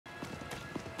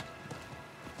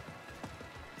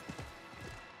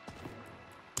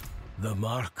The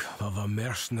mark of a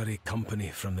mercenary company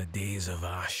from the days of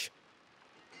Ash.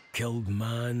 Killed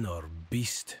man or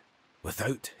beast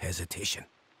without hesitation.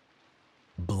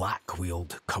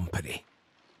 Black-wheeled company.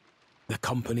 The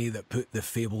company that put the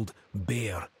fabled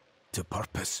bear to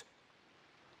purpose.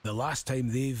 The last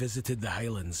time they visited the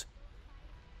Highlands,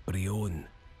 Brionne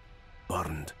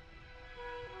burned.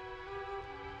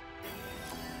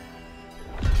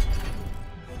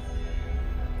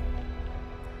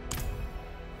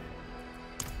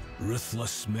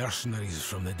 Ruthless mercenaries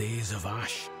from the days of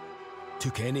Ash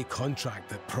took any contract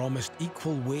that promised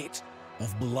equal weight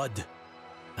of blood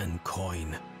and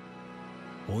coin.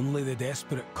 Only the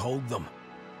desperate called them.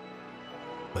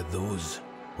 But those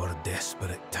were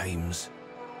desperate times.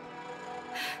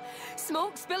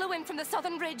 Smoke's billowing from the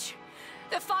southern ridge.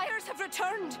 The fires have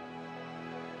returned.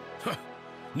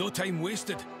 No time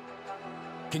wasted.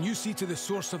 Can you see to the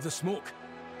source of the smoke?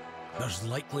 There's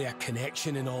likely a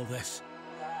connection in all this.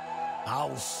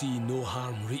 I'll see no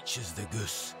harm reaches the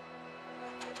goose.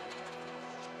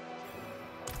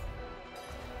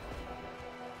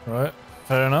 Right,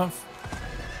 fair enough.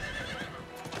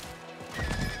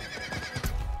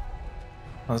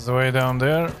 That's the way down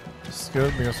there. It's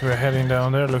good because we're heading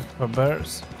down there looking for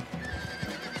bears.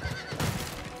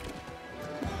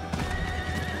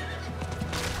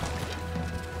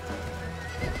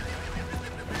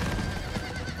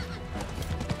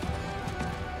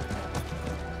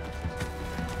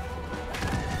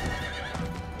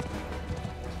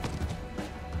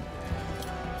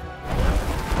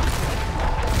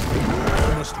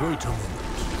 Wait a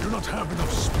moment. Do not have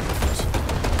enough spirit.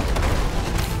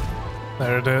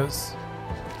 There it is.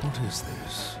 What is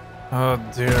this? Oh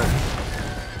dear.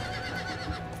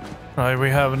 Right,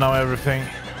 we have now everything.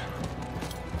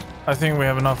 I think we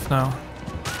have enough now.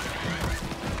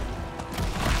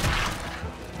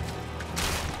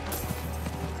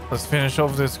 Let's finish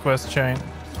off this quest chain.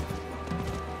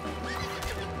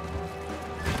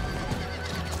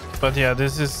 But yeah,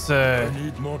 this is... I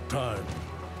need more time.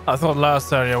 I thought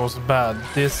last area was bad.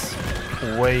 This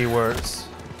way worse.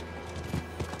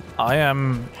 I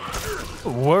am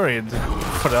worried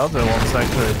for the other ones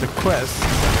actually. The quest.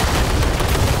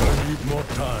 I need more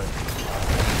time.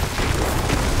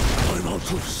 I'm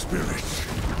out of spirit.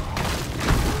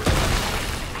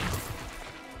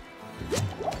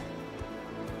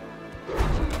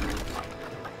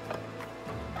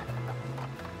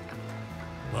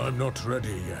 I'm not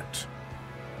ready yet.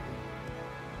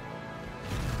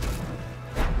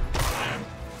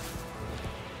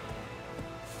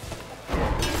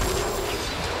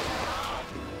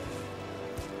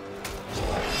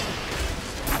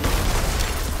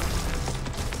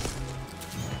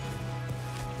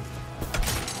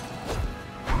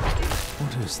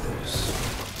 What is this?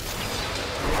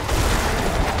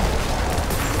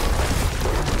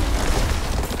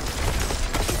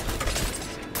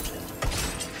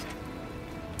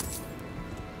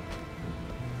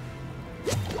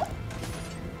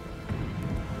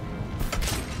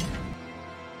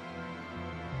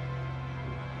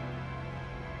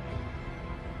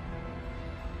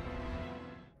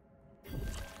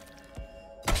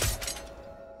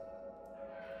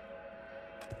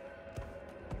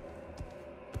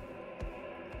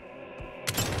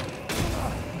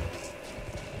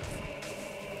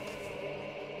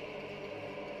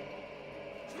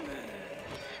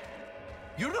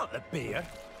 You're not the bear.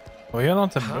 We are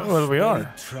not a... Well, we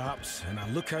are. Traps and a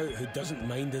lookout who doesn't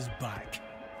mind his back.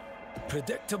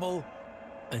 Predictable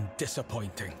and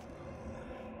disappointing.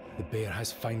 The bear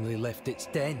has finally left its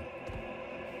den.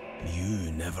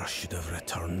 You never should have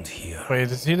returned here.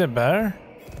 Wait, is he the bear?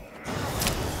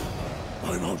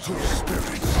 I'm out of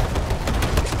spirit.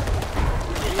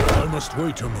 I must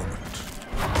wait a moment.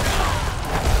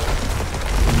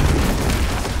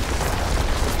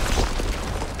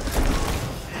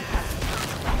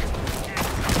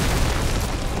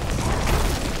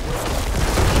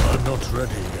 I'm not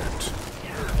ready yet.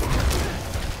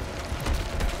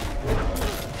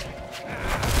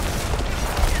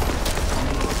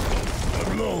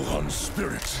 I'm low on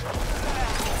spirit.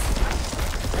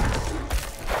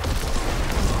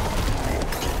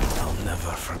 I'll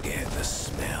never forget the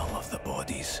smell of the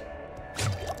bodies.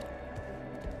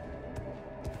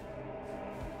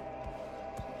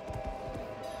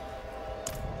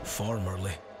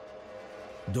 Formerly,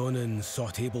 Donan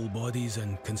sought able bodies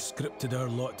and conscripted our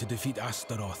lot to defeat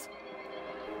Astaroth.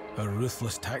 Our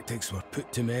ruthless tactics were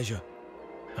put to measure,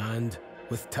 and,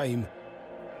 with time,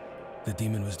 the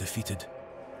demon was defeated.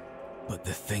 But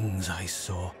the things I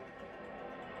saw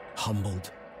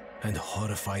humbled and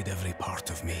horrified every part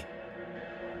of me.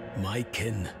 My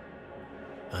kin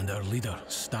and our leader,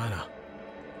 Stana,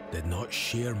 did not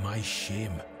share my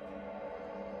shame.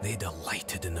 They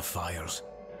delighted in the fires,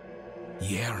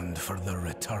 yearned for their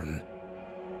return.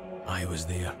 I was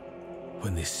there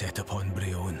when they set upon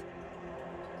Breon,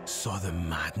 saw the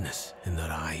madness in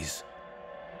their eyes.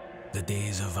 The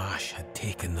days of ash had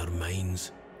taken their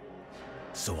minds,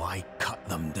 so I cut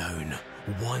them down,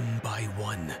 one by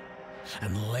one,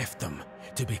 and left them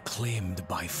to be claimed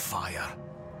by fire.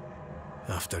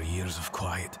 After years of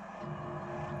quiet,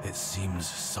 it seems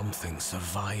something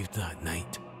survived that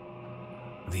night.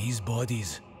 These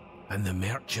bodies and the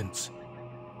merchants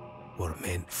were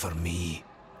meant for me.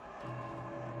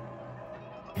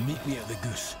 Meet me at the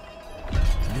Goose.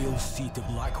 We'll see to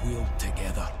Blackwheel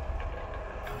together.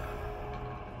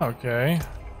 Okay.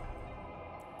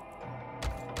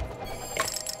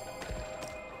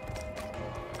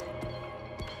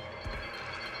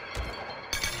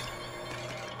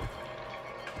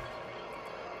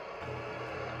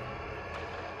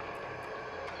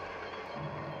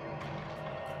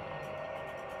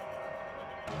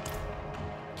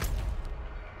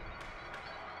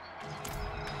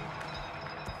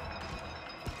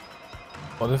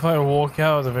 What if I walk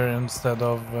out of here instead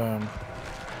of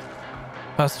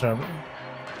fast traveling?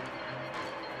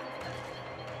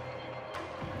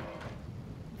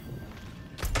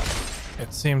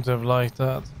 It seemed to have liked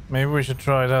that. Maybe we should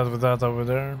try that with that over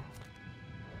there.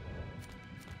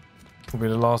 Will be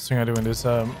the last thing I do in this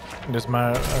area.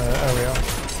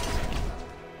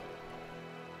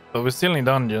 But we're still in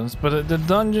dungeons. But the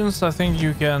dungeons, I think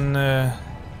you can.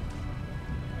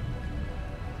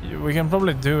 We can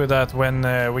probably do that when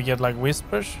we get like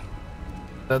whispers.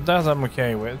 That I'm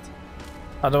okay with.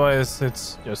 Otherwise,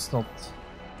 it's just not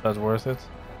that worth it.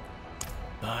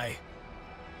 Aye.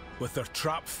 With their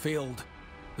trap failed,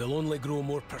 they'll only grow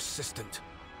more persistent.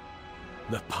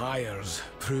 The pyres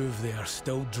prove they are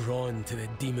still drawn to the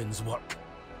demon's work.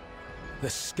 The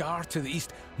scar to the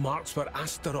east marks where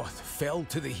Astaroth fell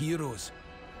to the heroes.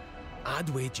 I'd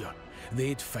wager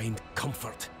they'd find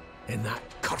comfort in that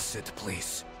cursed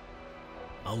place.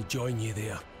 I'll join you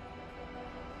there.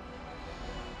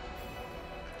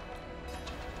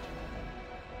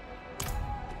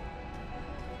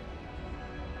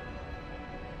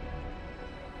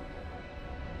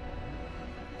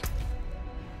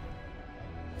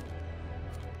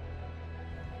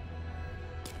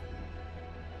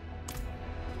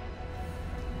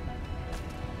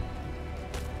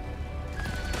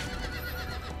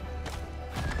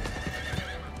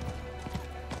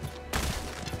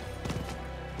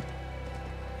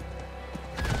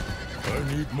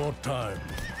 I need more time.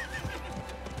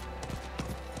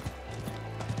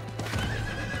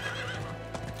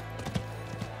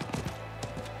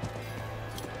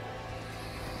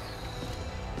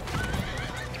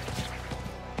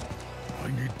 I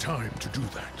need time to do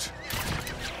that.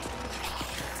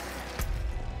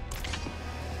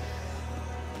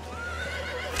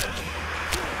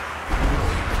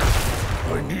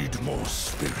 I need more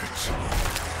spirit.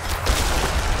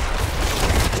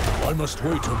 I must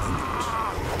wait a moment.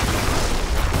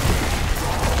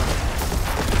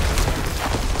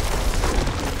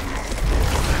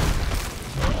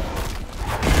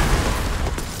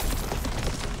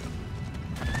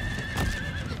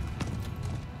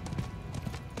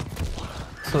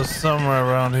 So somewhere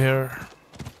around here.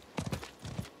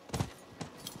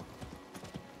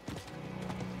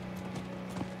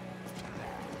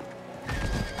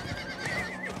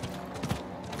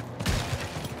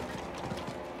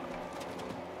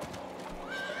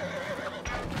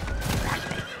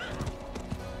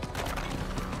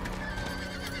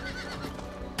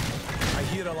 I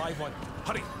hear a live one.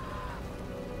 Hurry!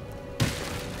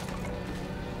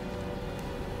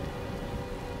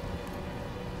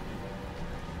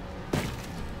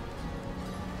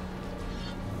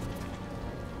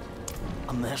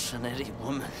 A mercenary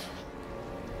woman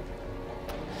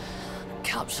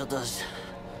captured us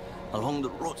along the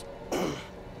road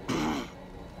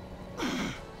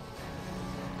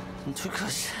and took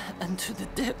us into the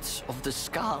depths of the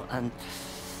scar and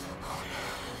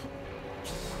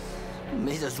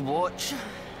made us watch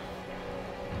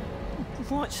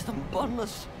them burn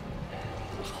us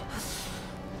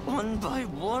one by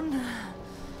one.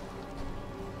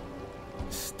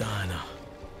 Stana.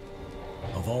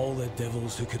 Of all the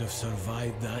devils who could have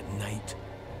survived that night,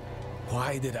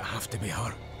 why did it have to be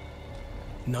her?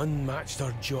 None matched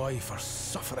her joy for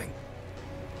suffering.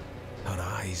 Her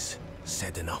eyes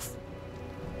said enough.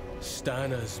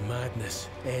 Stana's madness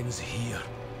ends here.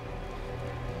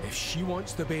 If she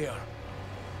wants the bear,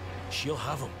 she'll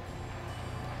have him.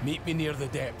 Meet me near the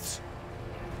depths.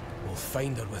 We'll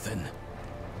find her within.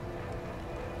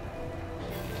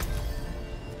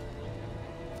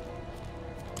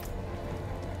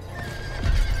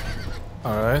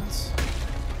 All right.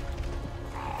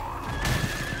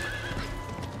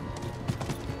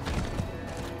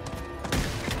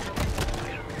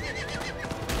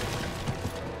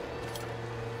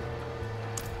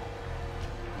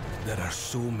 There are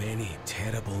so many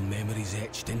terrible memories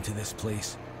etched into this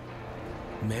place.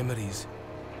 Memories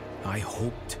I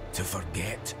hoped to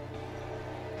forget.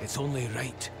 It's only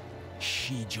right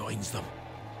she joins them.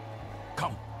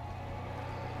 Come.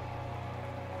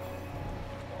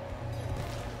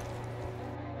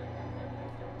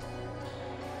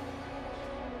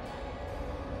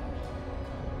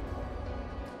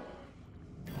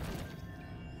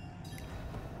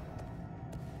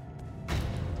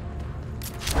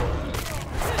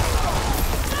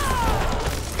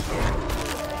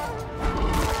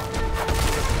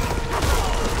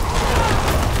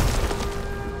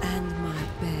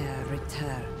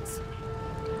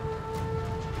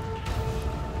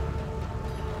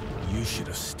 You should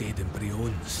have stayed in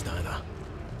Brion, Stana.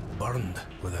 Burned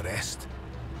with the rest.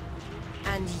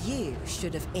 And you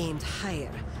should have aimed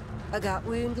higher. A gut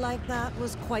wound like that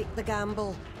was quite the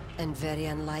gamble, and very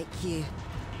unlike you.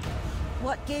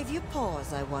 What gave you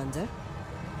pause, I wonder?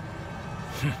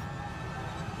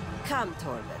 Come,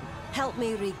 Torben. Help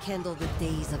me rekindle the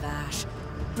days of ash.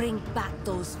 Bring back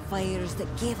those fires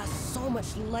that gave us so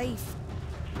much life.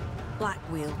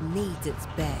 Blackweald needs its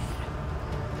bear.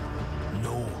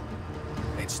 No.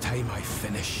 It's time I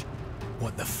finish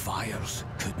what the fires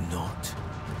could not.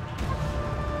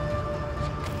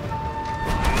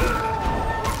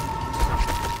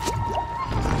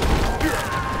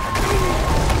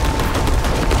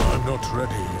 I'm not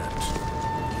ready yet.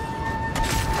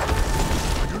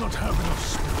 I do not have enough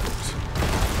spirit.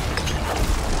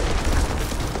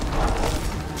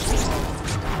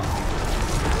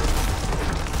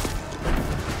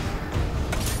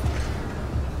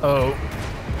 Oh.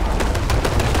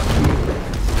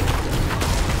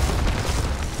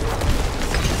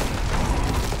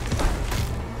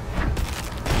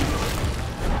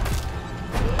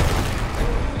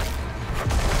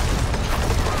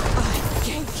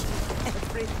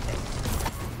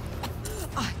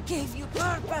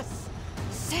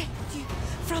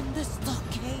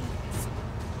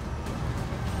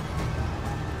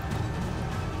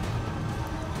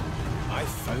 I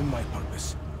found my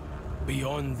purpose.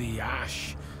 Beyond the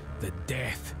ash, the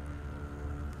death.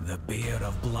 The Bear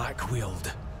of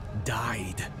Blackweald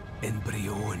died in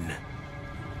Brion.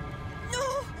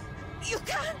 No! You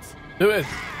can't! Do it!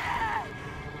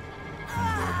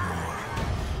 No more.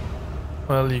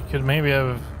 Well, you could maybe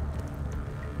have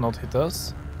not hit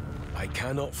us. I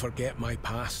cannot forget my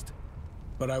past,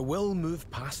 but I will move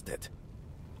past it.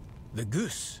 The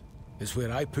goose is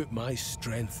where I put my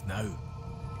strength now.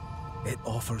 It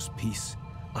offers peace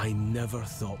I never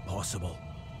thought possible,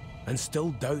 and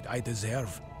still doubt I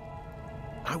deserve.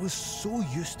 I was so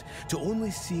used to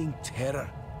only seeing terror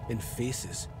in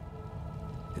faces.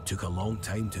 It took a long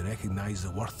time to recognize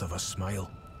the worth of a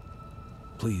smile.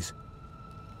 Please,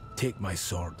 take my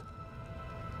sword.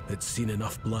 It's seen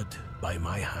enough blood by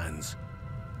my hands.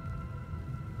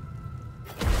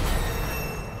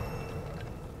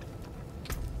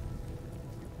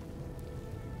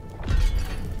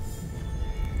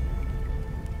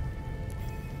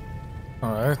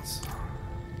 Alright.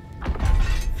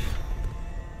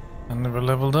 And we're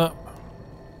leveled up.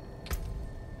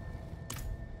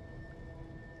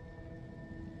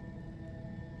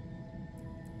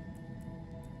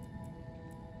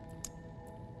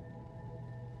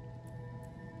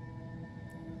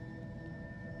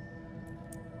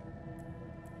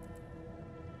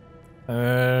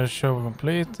 Show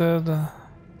completed.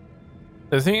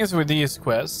 The thing is with these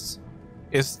quests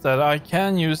is that I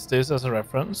can use this as a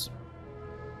reference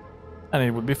and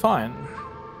it would be fine.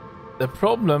 The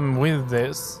problem with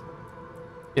this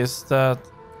is that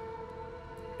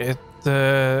it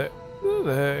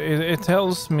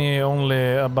tells me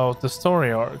only about the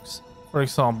story arcs. For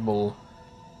example,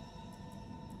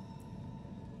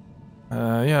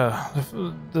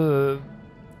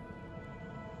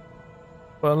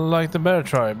 well, like the Bear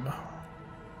Tribe.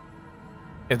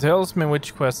 It tells me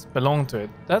which quests belong to it.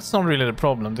 That's not really the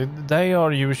problem. They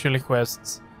are usually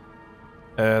quests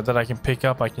that I can pick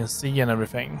up, I can see and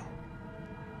everything.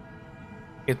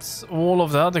 It's all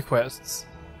of the other quests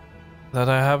that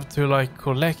I have to like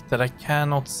collect that I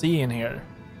cannot see in here.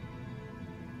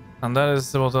 And that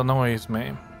is what annoys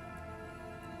me.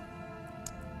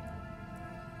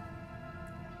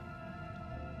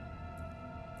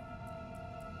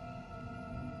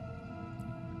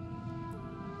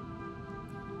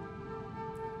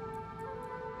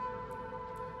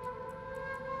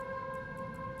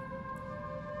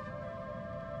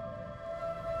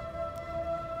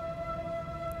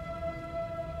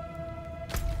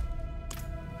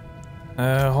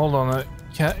 Hold on.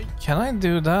 Can I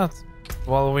do that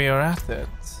while we are at it?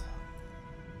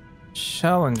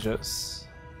 Challenges.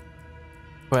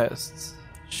 Quests.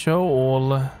 Show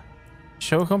all.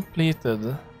 Show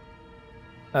completed.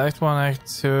 Act 1,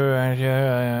 Act 2,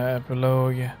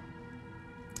 Epilogue.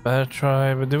 Bear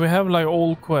Tribe. Do we have like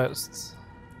all quests?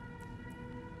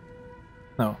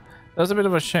 No. That's a bit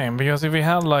of a shame, because if we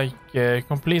had like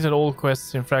completed all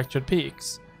quests in Fractured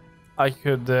Peaks, I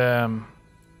could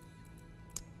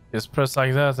just press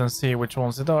like that and see which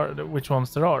ones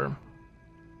there are.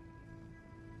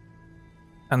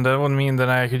 And that would mean that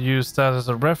I could use that as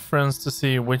a reference to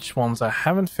see which ones I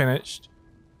haven't finished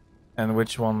and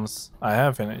which ones I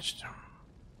have finished.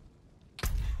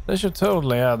 They should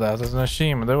totally add that as an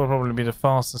achievement. That would probably be the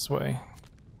fastest way.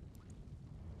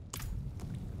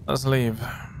 Let's leave.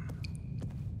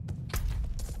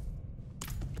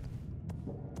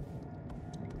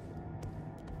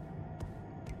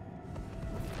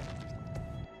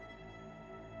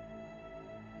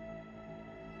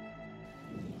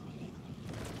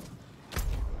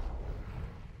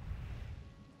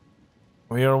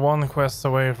 We are one quest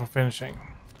away from finishing.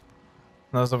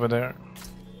 That's over there.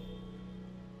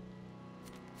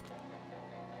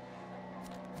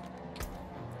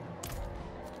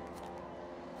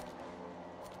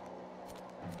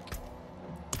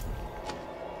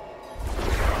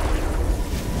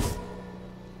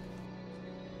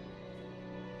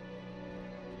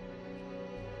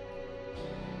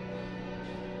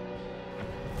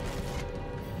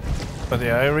 But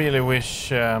yeah, I really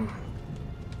wish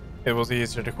it was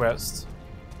easier to quest.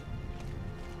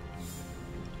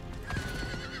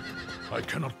 I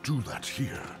cannot do that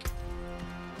here.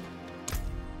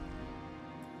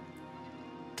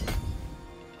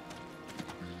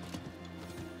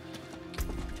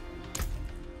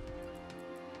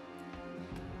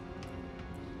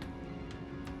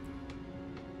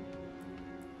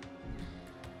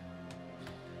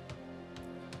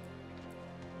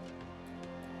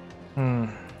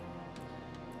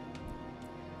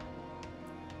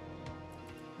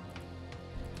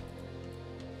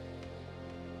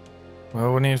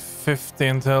 Well, we need 50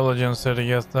 intelligence here to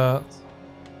get that.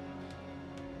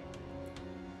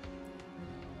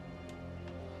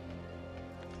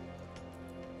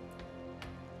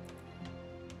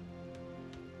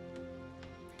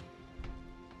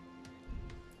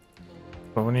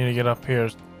 But we need to get up here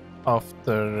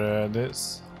after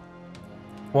this.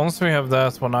 Once we have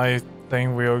that one, I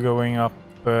think we are going up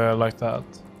like that.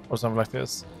 Or something like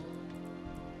this.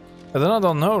 And then I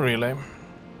don't know really.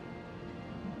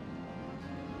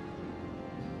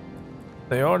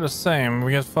 They are the same.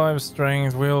 We get 5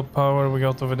 strength, willpower we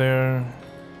got over there.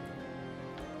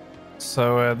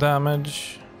 So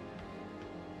damage.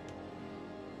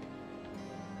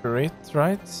 Crit,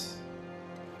 right?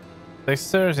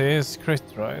 Dexterity is crit,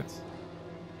 right?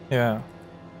 Yeah.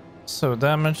 So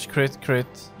damage, crit,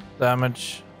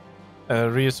 damage,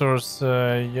 resource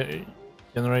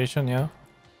generation, yeah.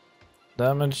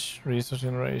 Damage, resource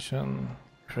generation,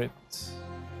 crit,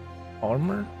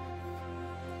 armor.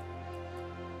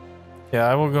 Yeah,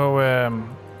 I will go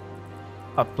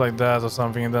up like that or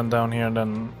something, and then down here, and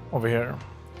then over here.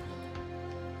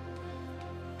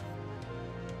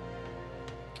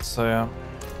 So yeah.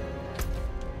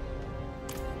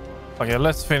 Okay,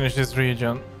 let's finish this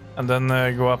region, and then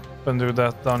go up and do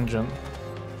that dungeon.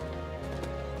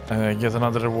 Get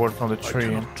another reward from the tree.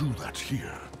 I cannot do that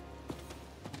here.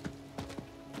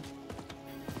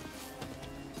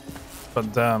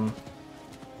 But damn.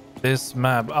 This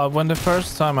map, when the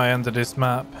first time I entered this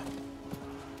map,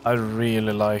 I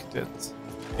really liked it.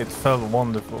 It felt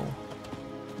wonderful.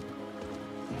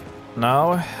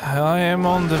 Now I am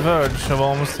on the verge of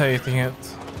almost hating it.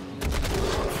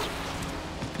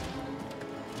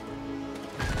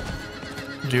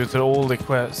 Due to all the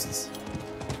quests.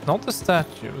 Not the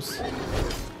statues.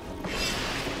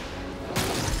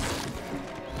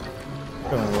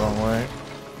 Going the wrong way.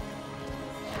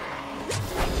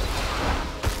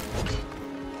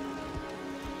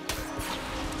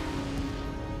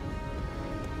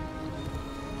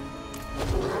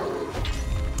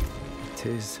 It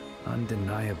is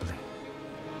undeniably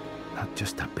not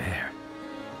just a bear,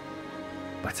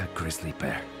 but a grizzly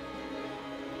bear.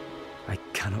 I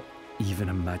cannot even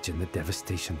imagine the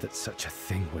devastation that such a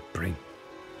thing would bring.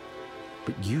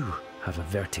 But you have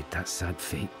averted that sad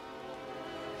fate.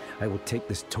 I will take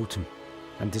this totem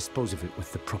and dispose of it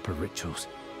with the proper rituals.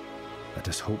 Let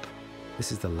us hope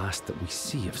this is the last that we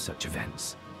see of such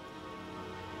events.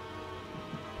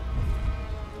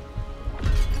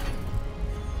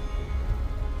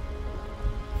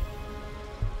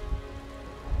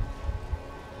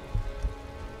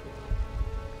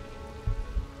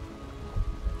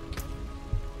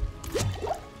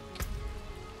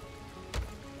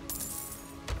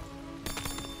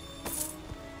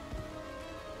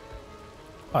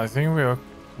 I think we are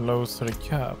close to the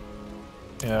cap.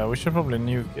 Yeah, we should probably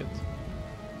nuke it.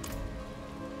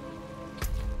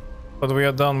 But we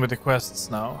are done with the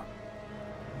quests now.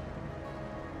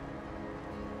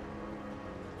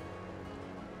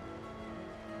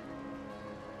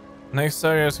 Next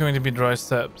area is going to be Dry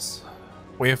Steppes.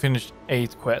 We have finished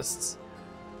 8 quests.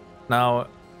 Now,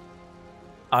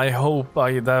 I hope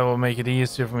that will make it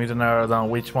easier for me to narrow down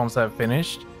which ones I've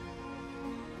finished.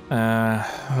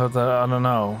 But I don't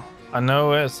know. I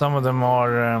know some of them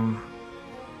are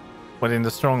within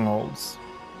the strongholds.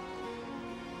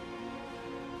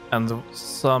 And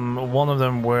one of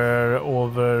them were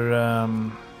over,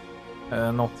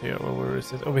 not here, where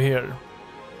is it? Over here.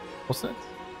 Was it?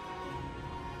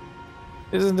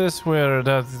 Isn't this where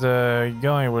that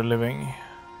guy were living?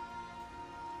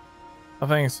 I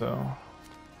think so.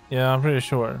 Yeah, I'm pretty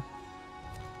sure.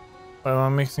 Or am I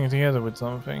mixing it together with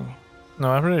something?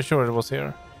 No, I'm pretty sure it was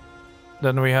here.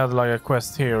 Then we had like a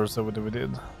quest here or so that we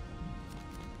did.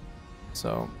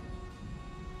 So.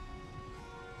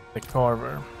 The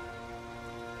Carver.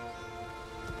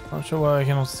 Not sure why I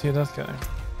cannot see that guy.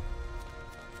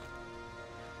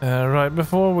 Right,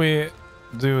 before we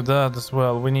do that as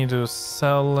well, we need to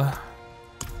sell.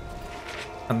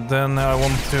 And then I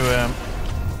want to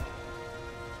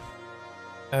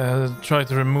try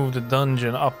to remove the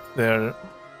dungeon up there,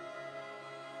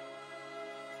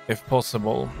 if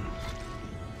possible,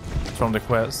 from the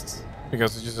quest,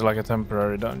 because it's just like a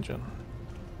temporary dungeon.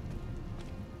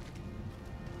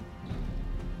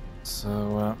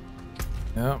 So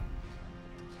yeah.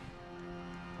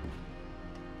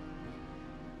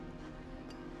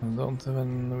 We don't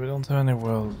have any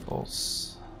world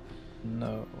boss.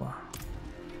 No.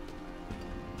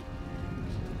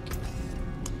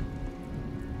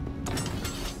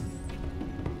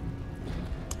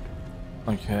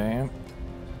 Okay.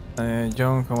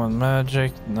 Young common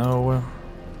magic, no.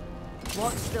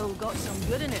 What's still got some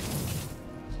good in it?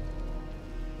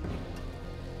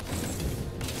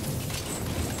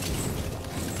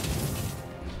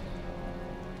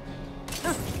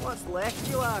 What's left,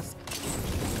 you ask?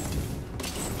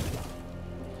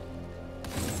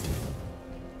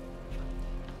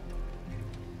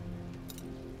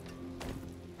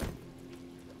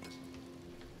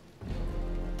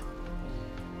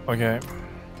 Okay.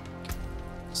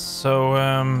 So,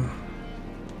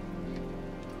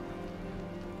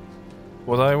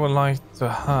 what I would like to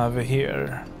have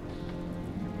here,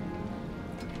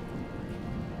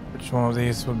 which one of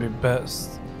these would be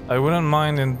best? I wouldn't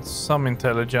mind in some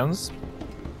intelligence,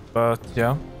 but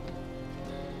yeah.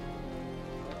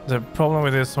 The problem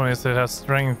with this one is that it has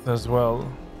strength as well.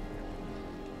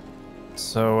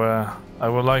 So, I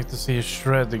would like to see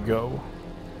Shred go.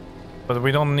 But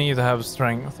we don't need to have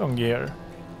strength on gear.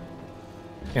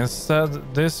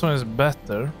 Instead, this one is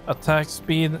better. Attack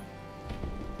speed,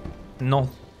 not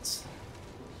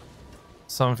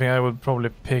something I would probably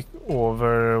pick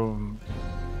over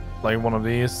like one of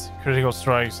these. Critical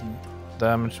strikes,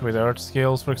 damage with earth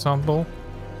scales, for example.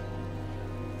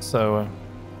 So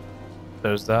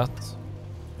there's that.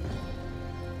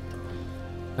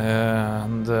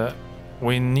 And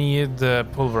we need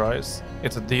pulverize.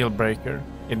 It's a deal breaker.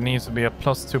 It needs to be a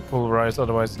 +2 pulverize,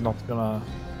 otherwise it's not gonna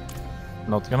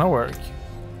work.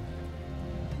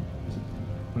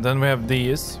 And then we have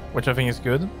these, which I think is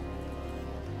good.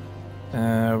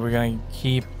 We're gonna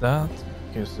keep that.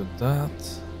 Okay, so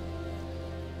that.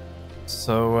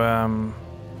 So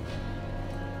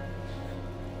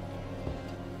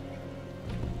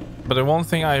but the one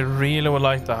thing I really would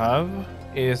like to have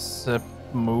is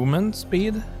movement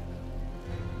speed,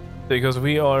 because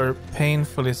we are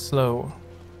painfully slow.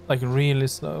 Like really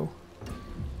slow.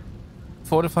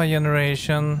 Fortify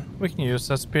generation, we can use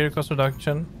that. Spirit cost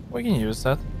reduction, we can use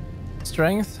that.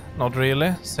 Strength, not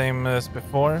really, same as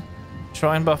before.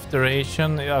 Shrine buff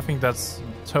duration, I think that's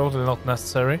totally not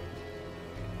necessary.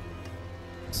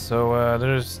 So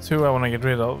there's 2 I want to get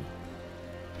rid of.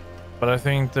 But I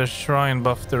think the shrine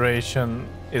buff duration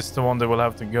is the one that will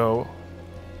have to go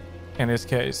in this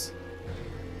case.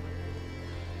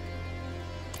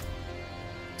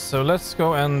 So let's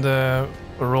go and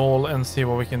roll and see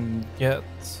what we can get.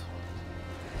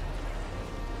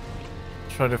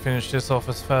 Try to finish this off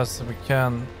as fast as we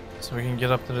can, so we can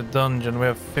get up to the dungeon. We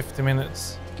have 50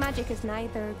 minutes. Magic is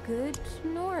neither good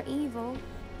nor evil.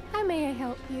 How may I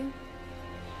help you?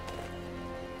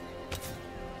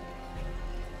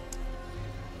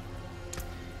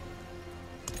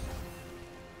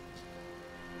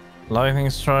 Lightning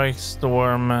strike,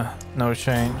 storm, no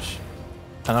change.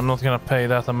 And I'm not gonna pay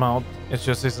that amount. It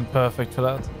just isn't perfect for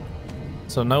that.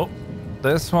 So no,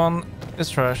 this one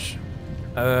is trash.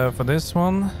 For this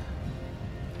one,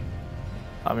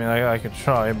 I mean, I could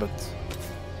try, but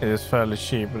it is fairly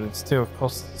cheap, but it still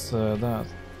costs that.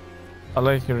 I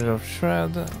like get rid of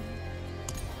shred.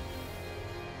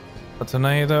 A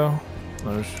tornado,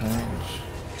 no change.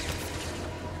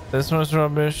 This one is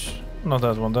rubbish. Not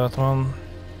that one, that one.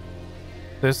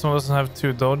 This one doesn't have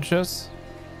 2 dodges,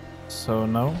 so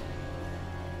no.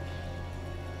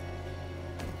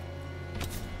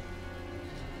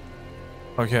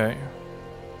 Okay.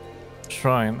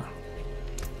 Shrine.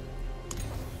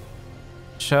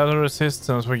 Shadow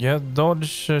resistance. We get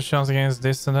dodge chance against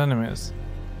distant enemies.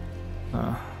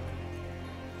 I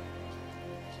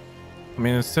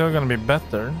mean, it's still gonna be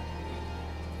better.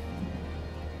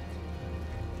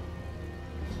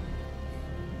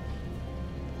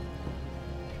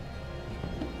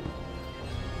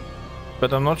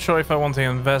 But I'm not sure if I want to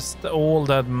invest all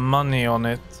that money on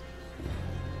it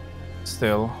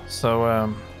still.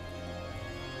 So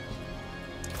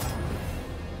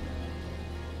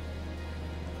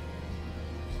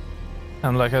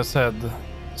and like I said,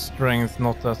 strength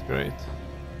not that great.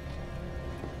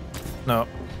 No,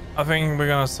 I think we're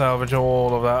gonna salvage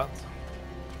all of that.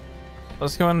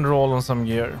 Let's go and roll on some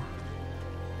gear.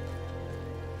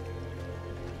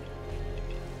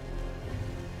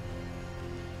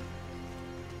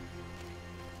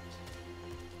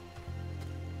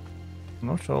 I'm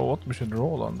not sure what we should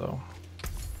roll on though.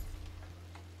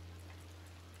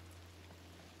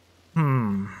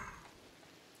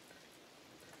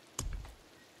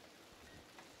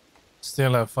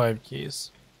 Still have 5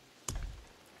 keys.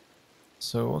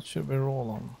 So what should we roll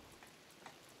on?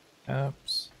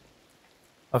 Apps.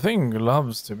 I think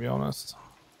gloves, to be honest.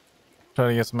 Try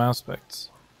to get some aspects.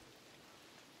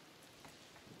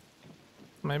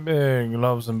 Maybe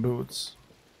gloves and boots.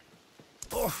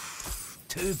 Oh,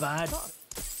 too bad.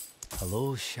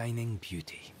 Hello, shining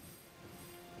beauty.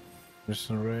 Just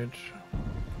a rage.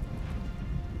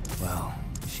 Well,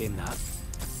 shame that.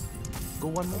 Go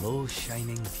one more. Hello,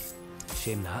 shining.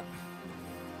 Shame that.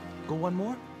 Go one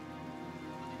more.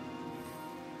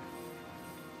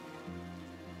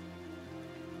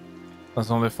 That's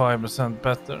only 5%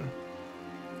 better.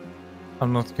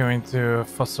 I'm not going to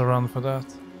fuss around for that.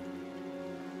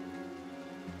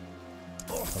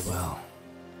 Oh, well,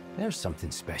 there's something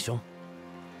special.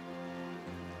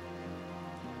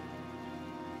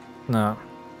 No.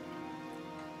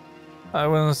 I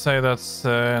wouldn't say that's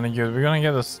any good. We're gonna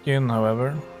get a skin,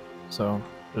 however. So,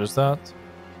 there's that.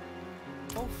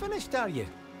 All finished, are you?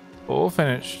 All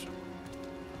finished.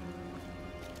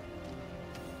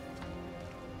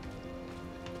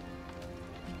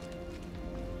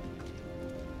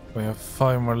 We have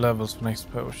 5 more levels for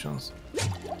next potions.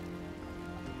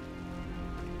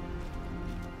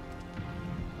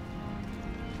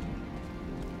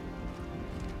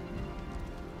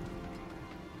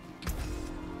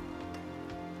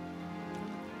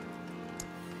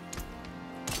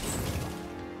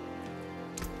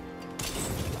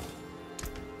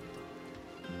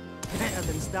 Better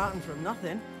than starting from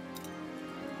nothing.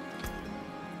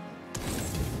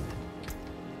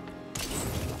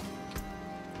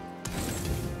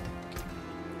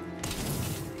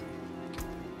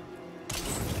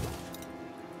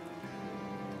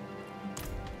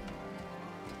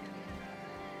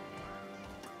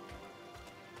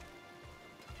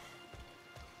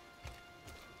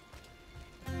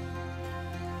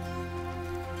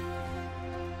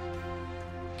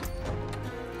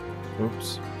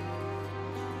 Oops.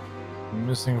 I'm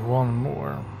missing one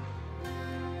more.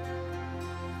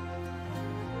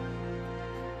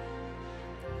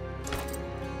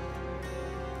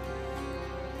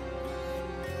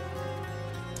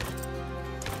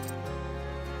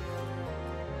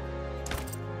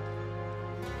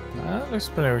 That looks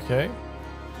pretty okay.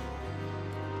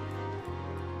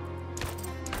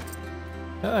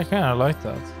 Yeah, I kinda like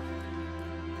that.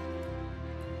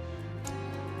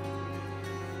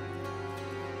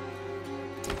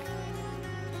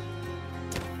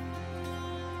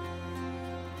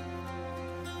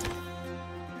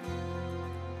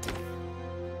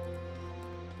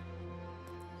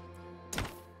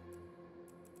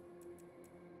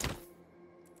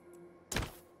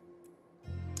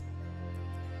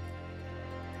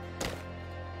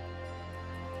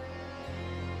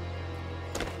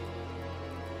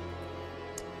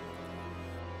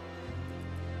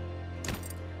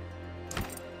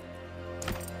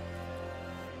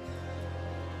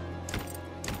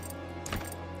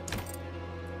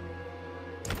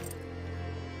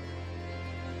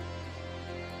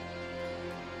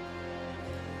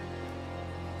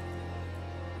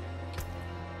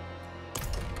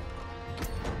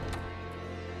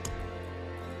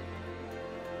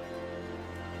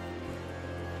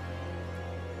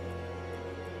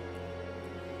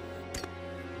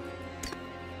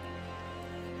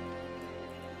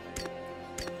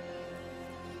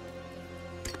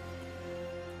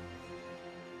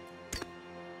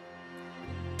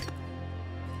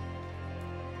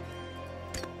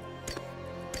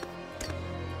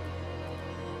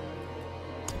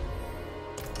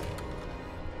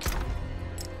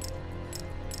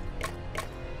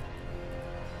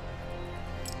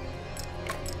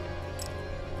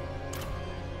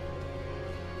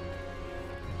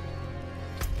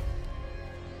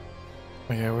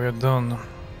 Okay, we're done.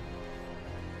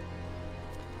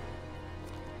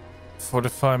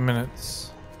 45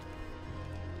 minutes.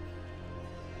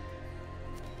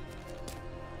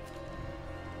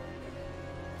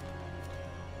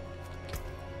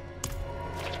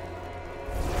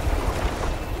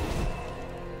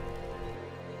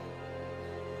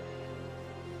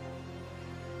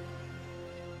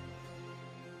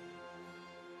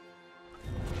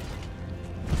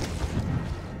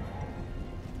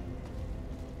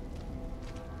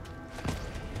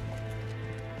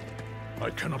 I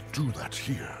cannot do that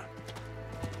here.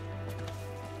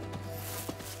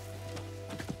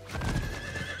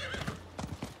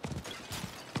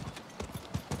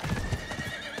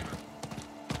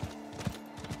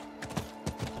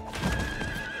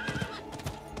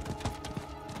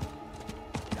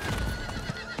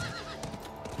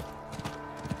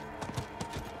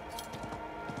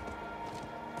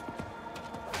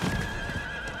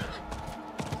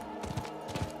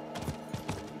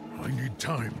 I need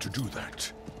time to do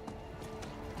that.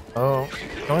 Oh,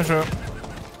 coming through.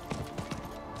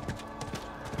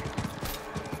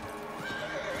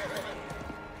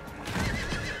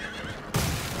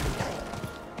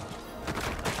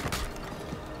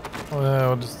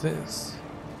 What is this?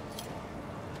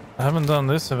 I haven't done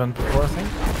this event before, I think.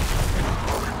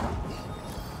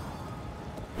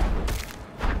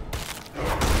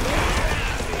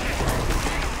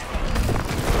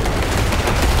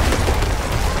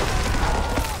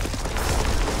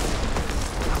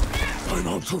 I'm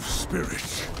out of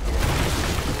spirit.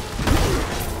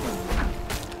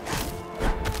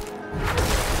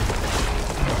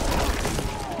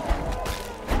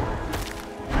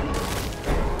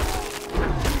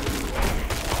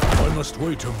 I must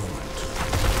wait a moment.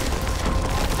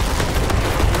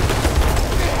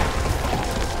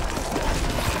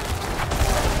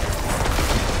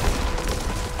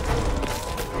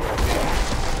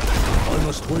 I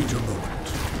must wait a moment.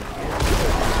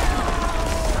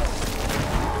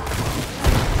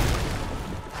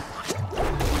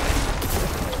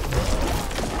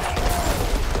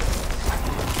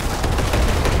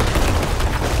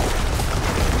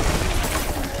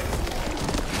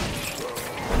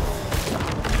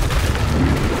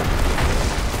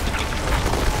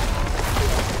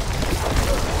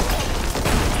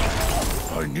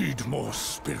 I need more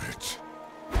spirit.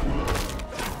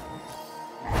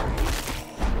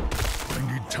 I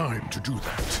need time to do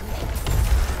that.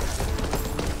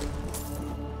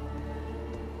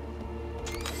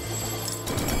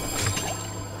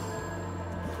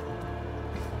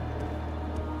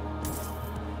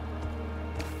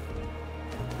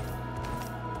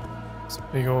 Let's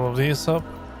pick all of these up.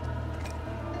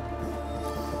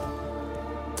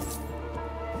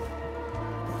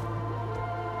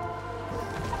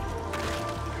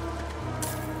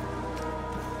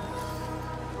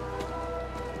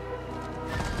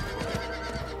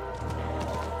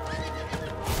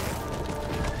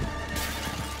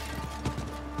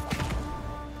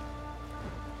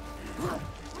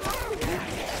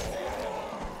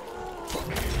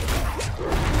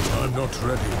 I'm not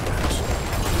ready yet.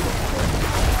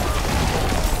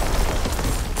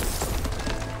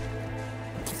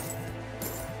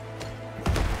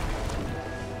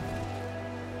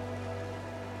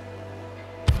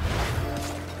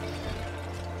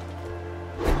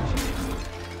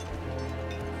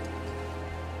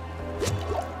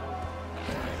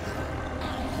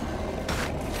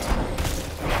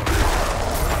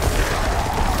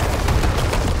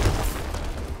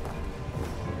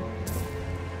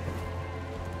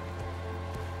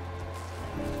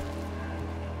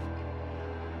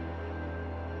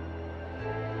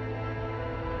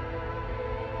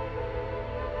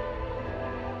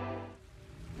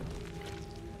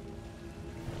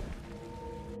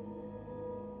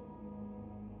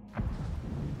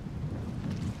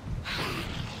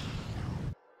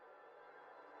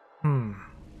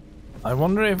 I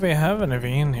wonder if we have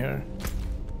anything in here.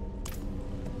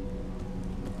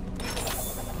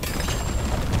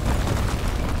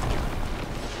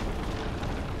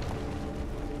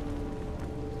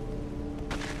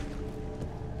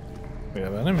 We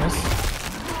have enemies.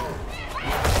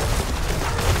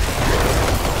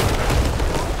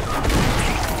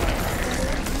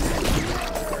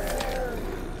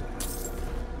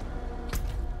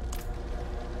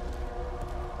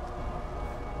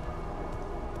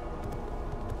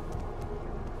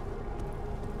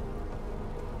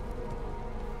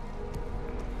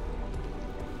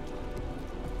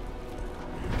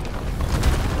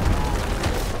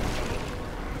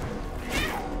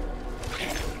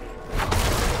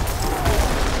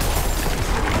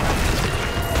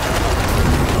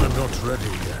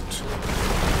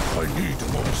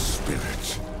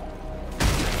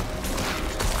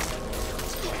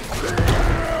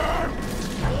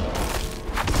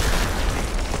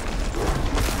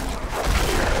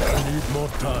 more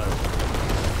time.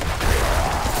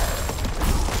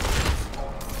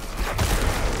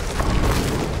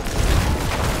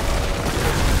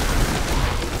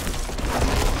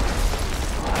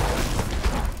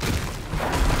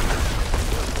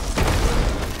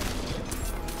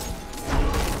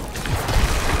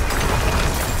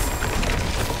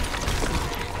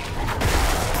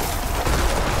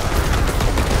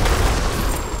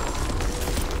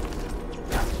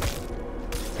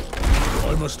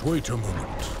 I must wait a moment.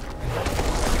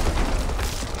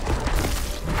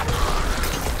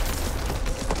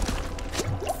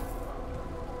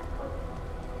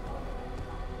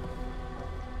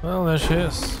 Well, there she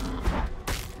is.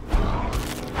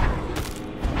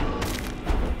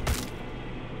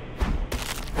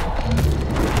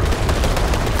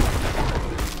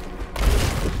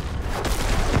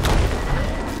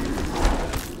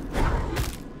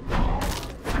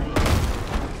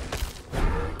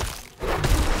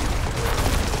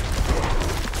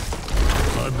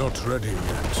 I'm not ready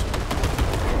yet.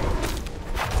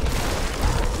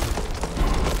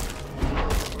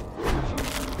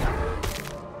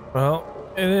 Well,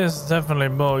 it is definitely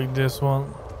bugged, this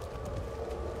one.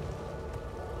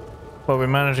 But we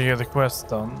managed to get the quest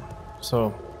done,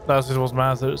 so that's what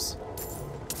matters.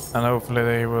 And hopefully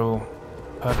they will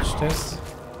patch this.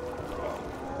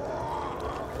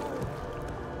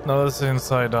 No, that's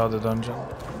inside the other dungeon.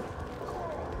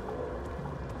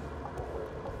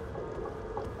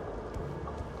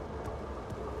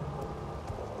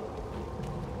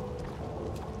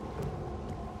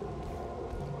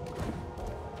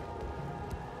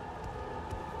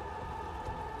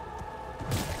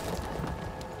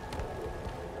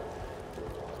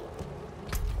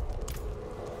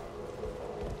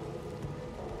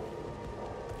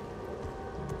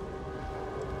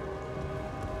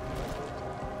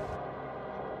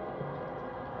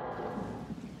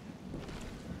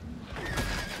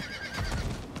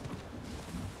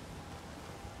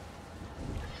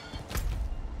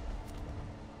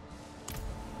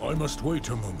 I must wait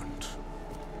a moment.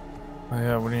 Oh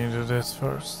yeah, we need to do this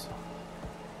first.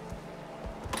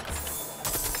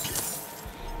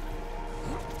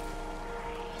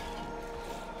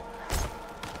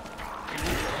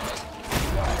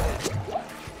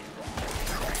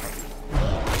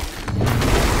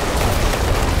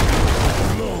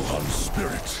 Blow on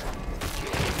spirit.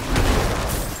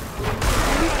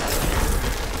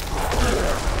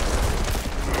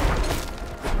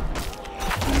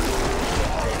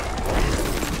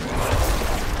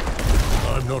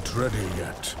 I'm not ready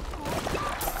yet.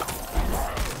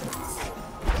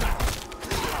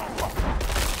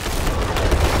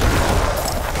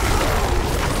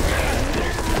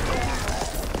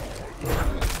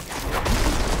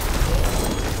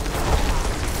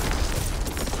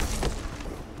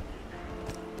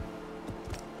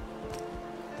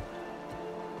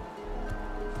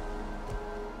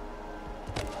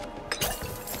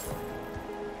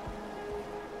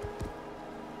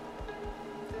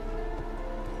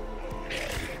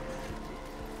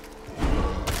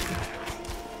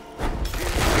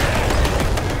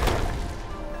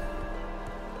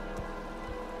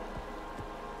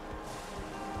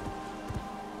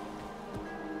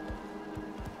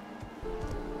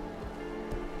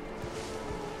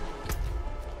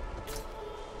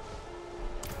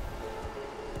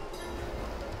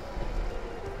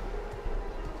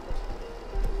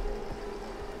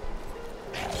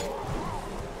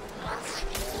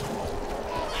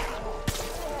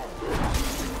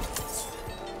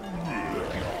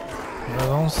 I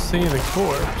don't see the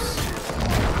corpse.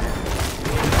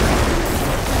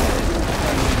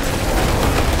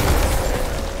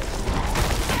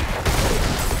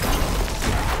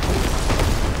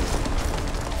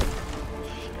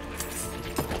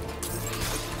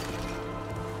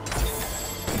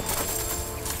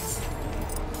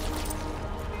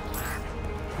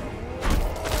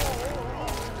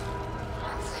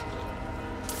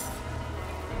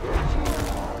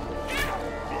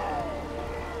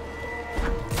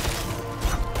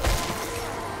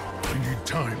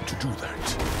 Time to do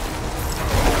that.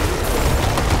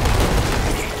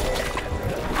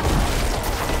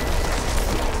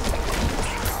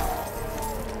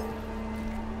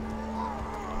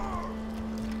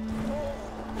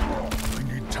 I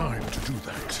need time to do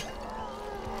that.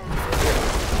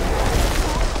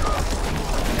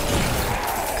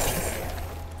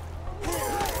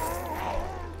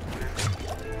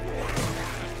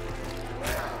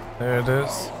 There it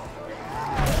is.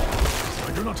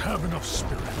 I do not have enough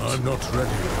spirit. I'm not ready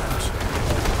yet.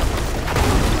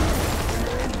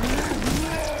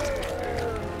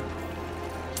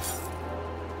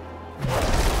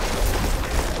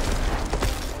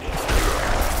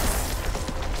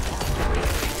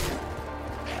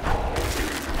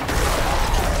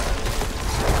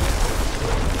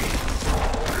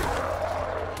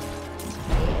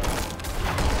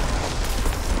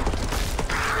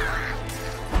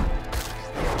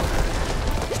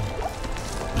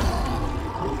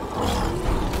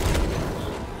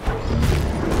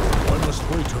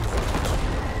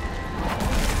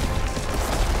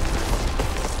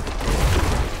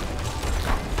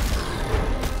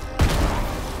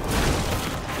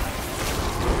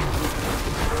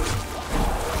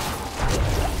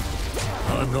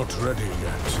 ready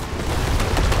yet.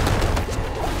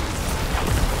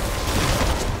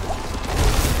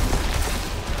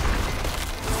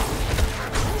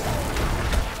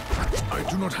 I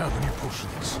do not have any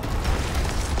potions.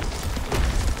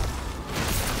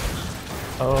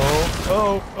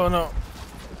 Oh no.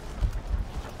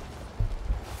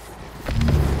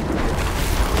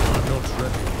 I'm not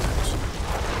ready yet.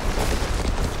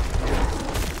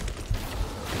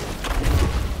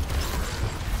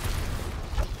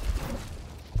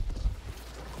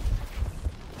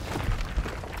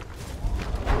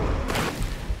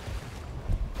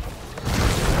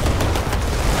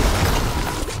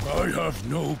 I have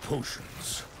no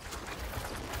potions.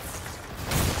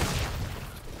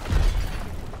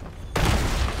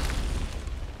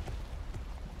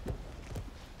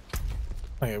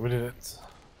 Okay, we did it.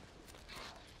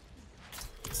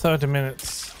 30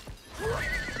 minutes.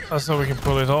 That's how we can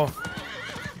pull it off.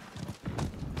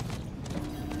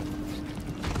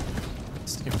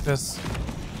 Skip this.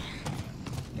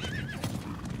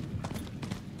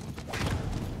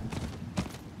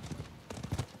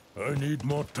 I need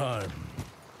more time.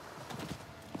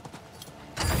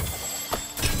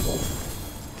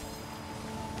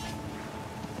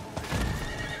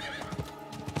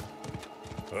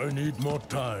 I need more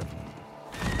time.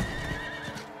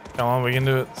 Come on, we can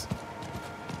do it.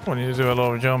 We need to do a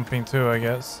lot of jumping too, I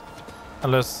guess.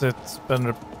 Unless it's been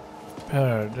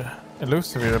repaired. It looks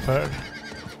to be repaired.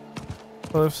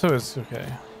 Well, if so, it's okay.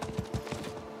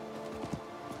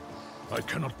 I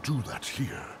cannot do that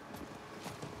here.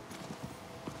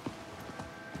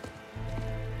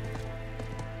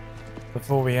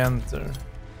 Before we enter,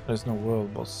 there's no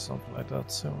world boss or something like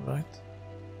that soon, right?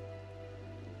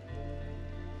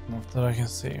 Not that I can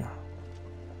see.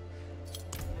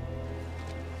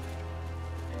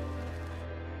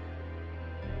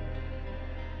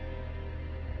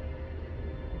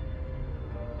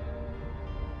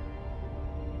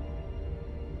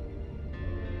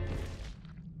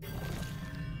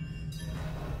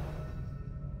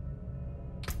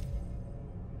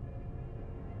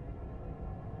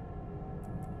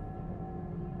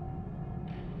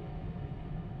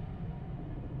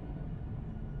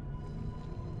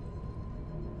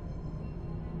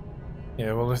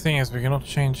 Yeah, well the thing is we cannot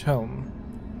change helm.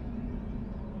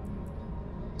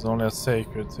 It's only a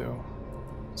sacred too.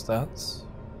 Stats.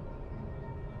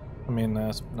 I mean,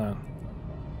 no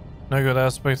good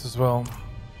aspects as well.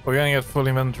 We're gonna get full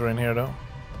inventory in here though.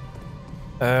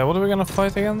 What are we gonna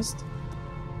fight against?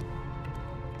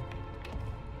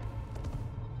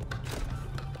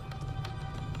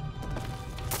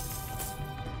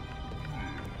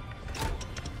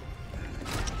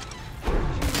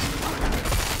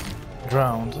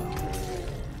 Drowned.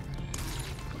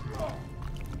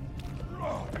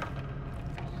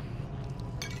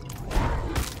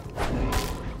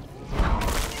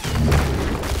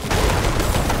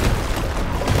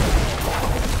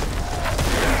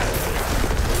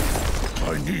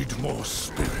 I need more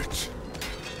spirit.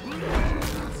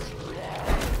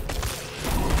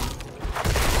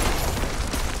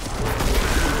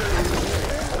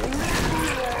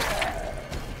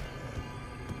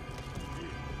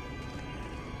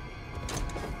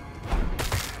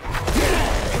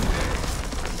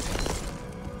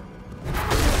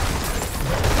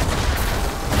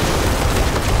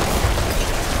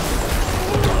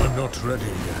 I'm not ready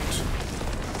yet.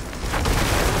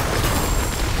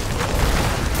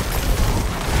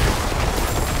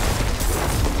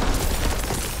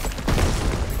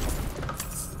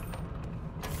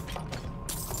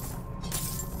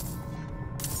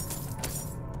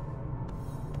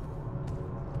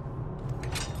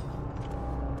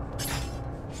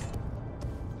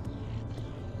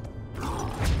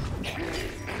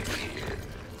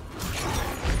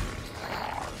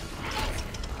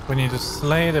 We need to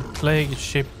slay the plague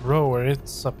ship rower.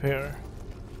 It's up here.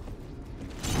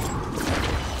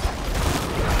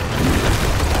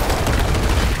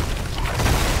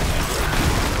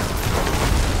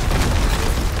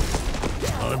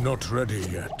 I'm not ready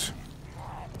yet.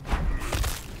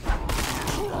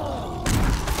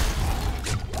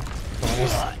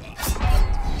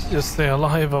 Just stay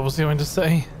alive, I was going to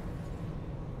say.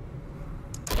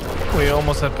 We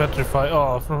almost had petrify.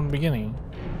 Oh, from the beginning.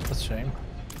 That's a shame.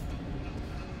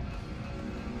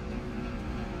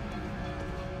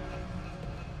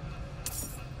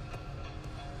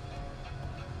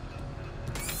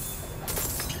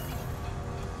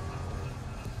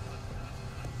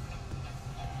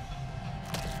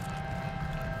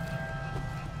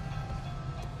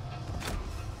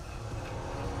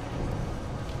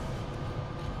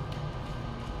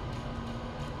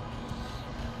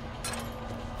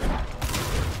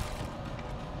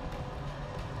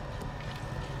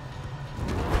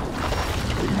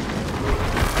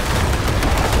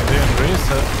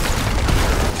 it.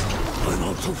 I'm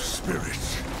out of spirit.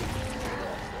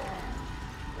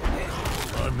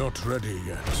 I'm not ready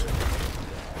yet.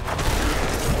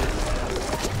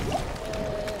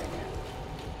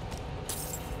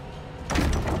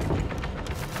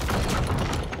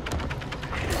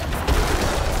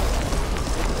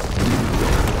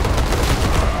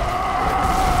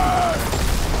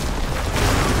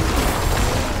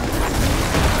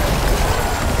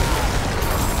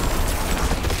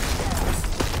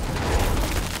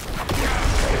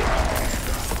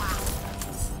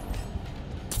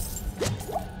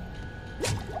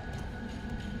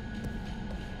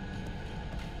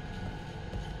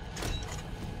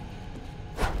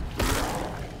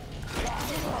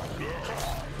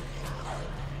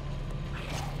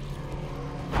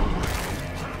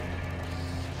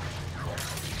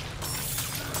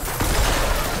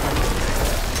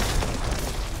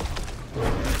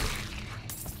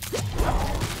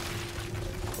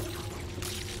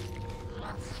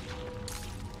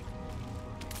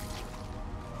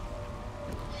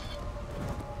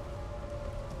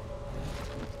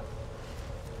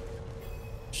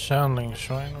 Channeling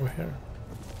shrine over here.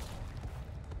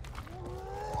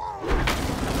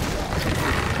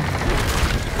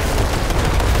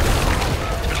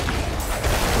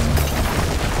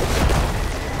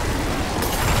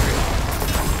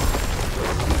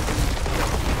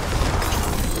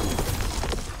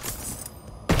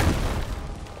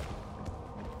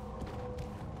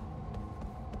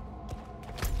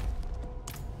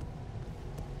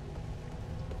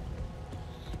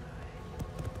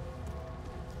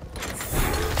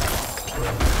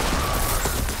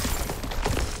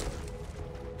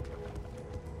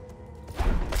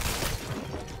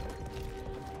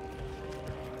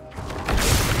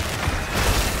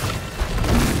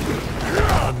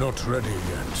 Not ready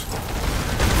yet.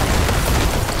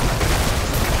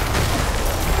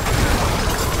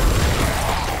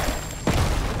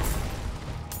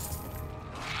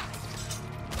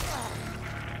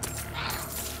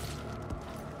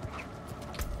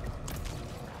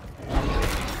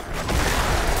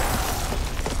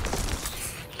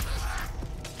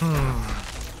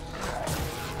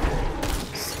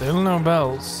 Still no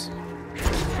bells.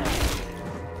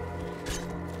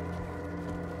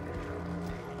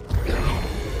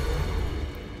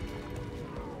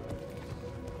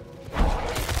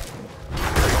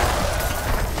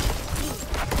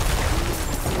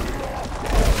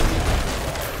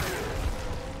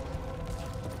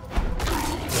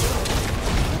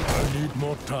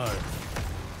 More time.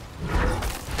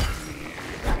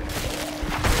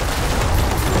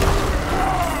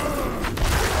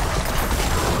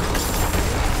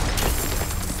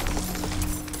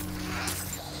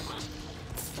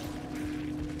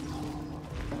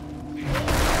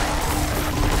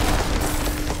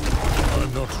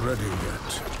 I'm not ready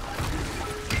yet.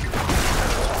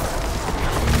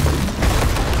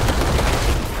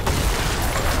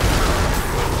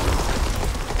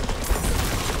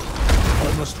 I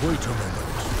must wait a moment.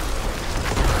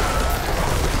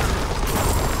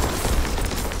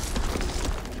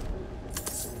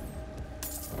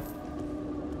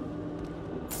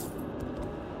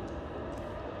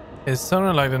 It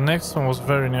sounded like the next one was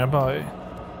very nearby.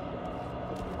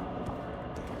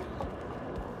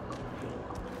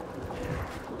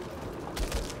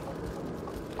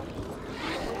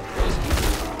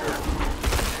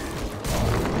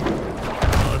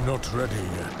 I'm not ready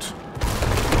yet.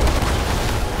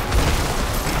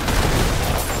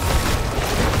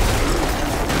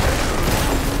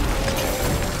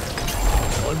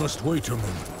 I must wait a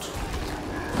moment.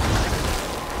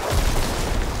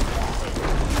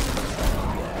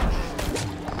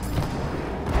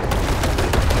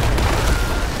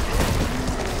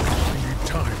 I need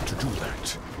time to do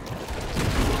that.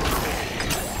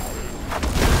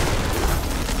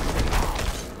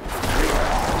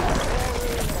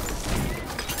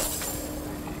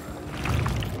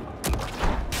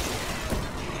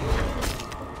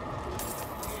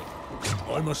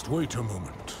 I must wait a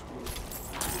moment.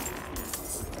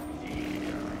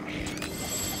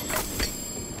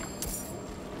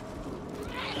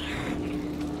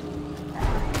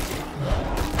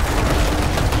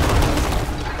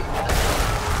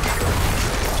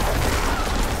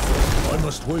 I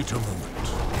must wait a moment.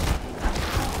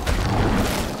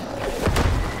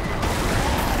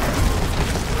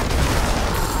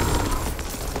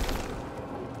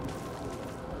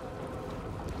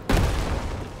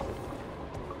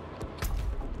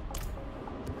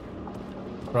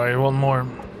 Right, one more.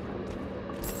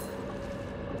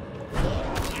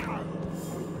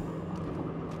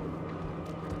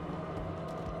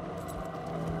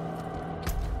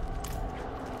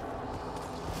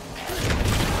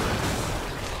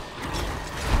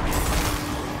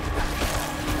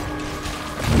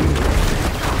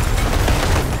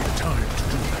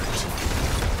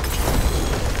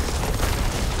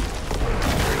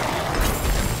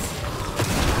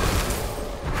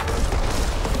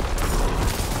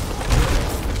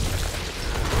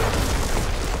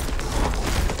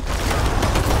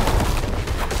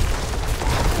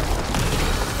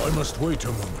 Wait a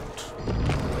moment.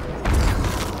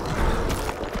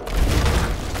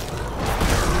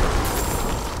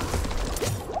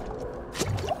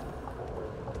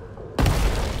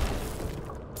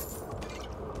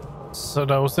 So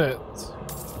that was it.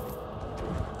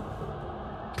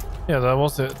 Yeah, that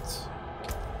was it.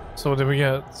 So what did we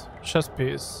get? Chest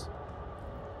piece.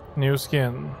 New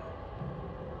skin.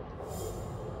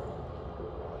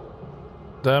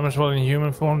 Damage while in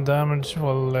human form, damage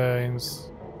while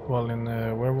in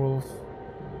werewolf.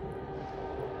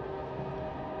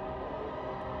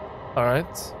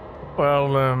 Alright.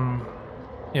 Well,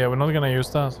 yeah, we're not gonna use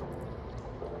that.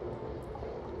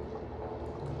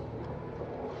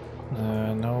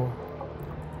 No.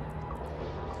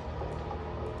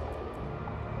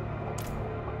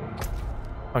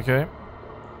 Okay.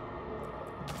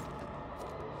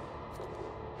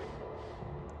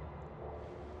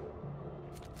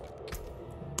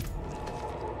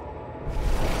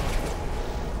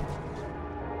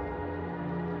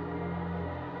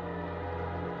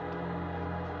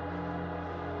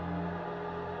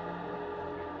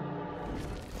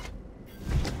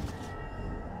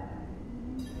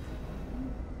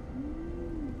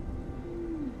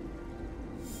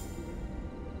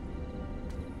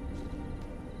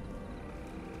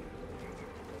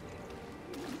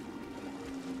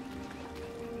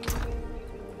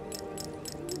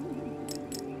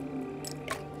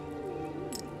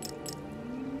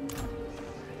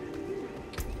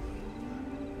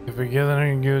 If we get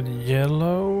any good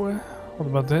yellow, what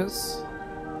about this?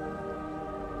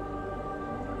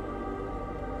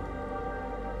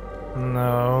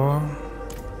 No.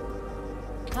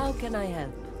 How can I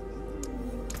help?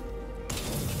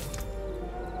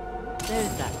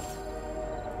 There's that.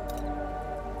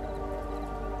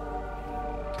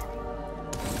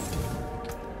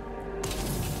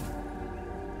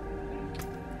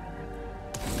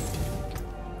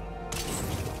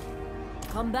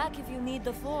 Come back if you need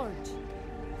the forge.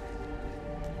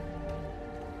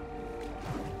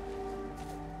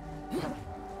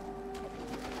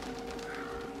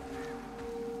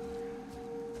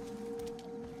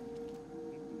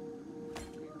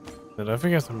 Did I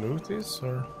forget to loot this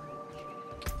or?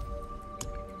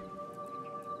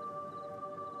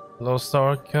 Lost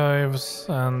Archives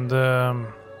and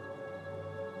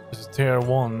this is tier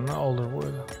 1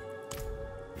 Alderwood.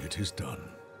 It is done.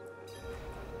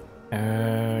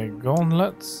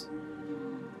 Gauntlets.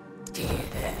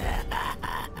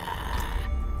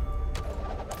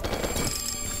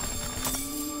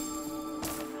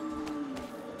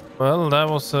 Well, that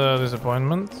was a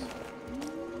disappointment.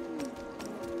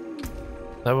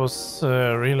 That was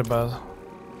really bad.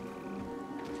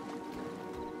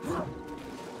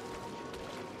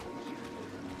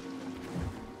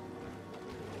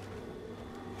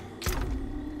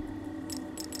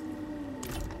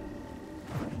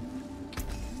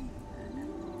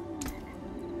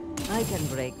 I can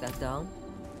break that down.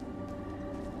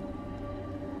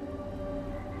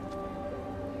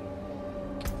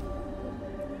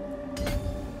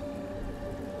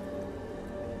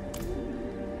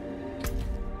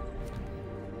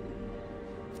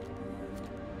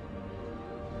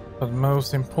 But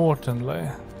most importantly,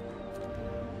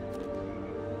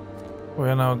 we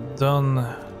are now done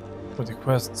with the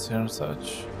quests here and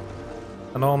such.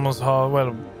 And almost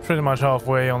pretty much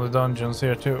halfway on the dungeons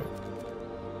here too.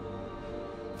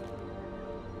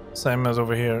 Same as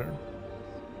over here.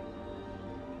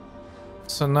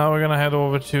 So now we're gonna head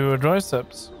over to Dry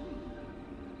Steps.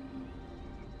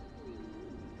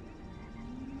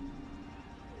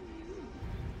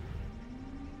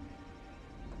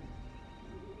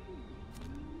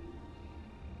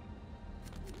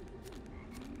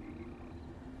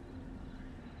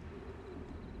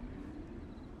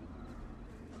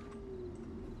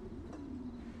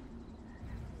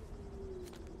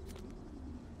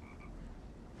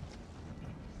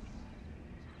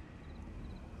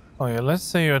 Oh yeah, let's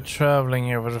say you're traveling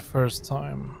here for the first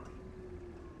time.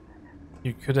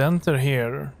 You could enter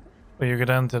here, or you could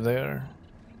enter there.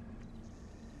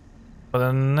 But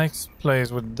the next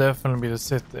place would definitely be the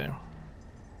city.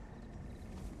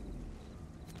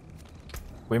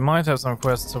 We might have some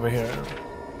quests over here.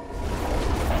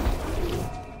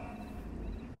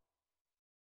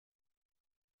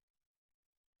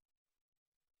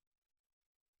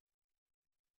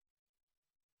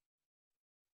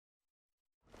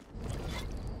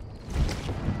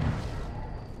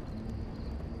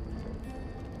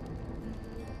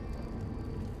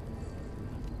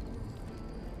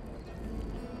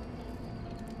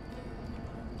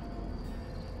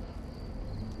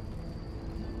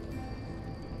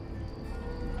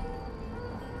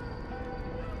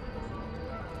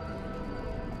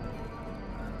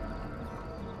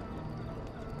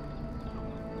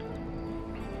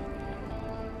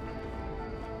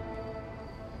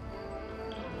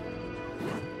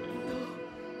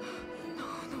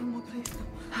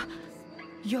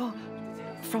 You're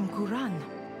from Quran.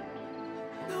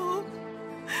 No.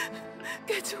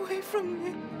 Get away from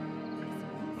me.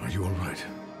 Are you all right?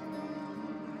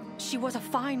 She was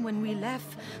fine when we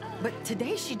left, but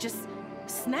today she just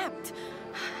snapped.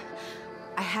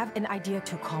 I have an idea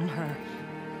to calm her,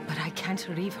 but I can't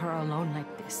leave her alone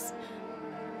like this.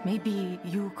 Maybe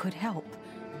you could help.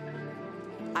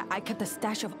 I kept a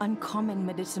stash of uncommon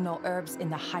medicinal herbs in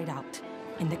the hideout,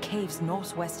 in the caves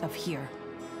northwest of here.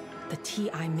 The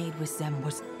tea I made with them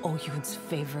was Oyun's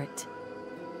favorite.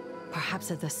 Perhaps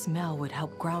the smell would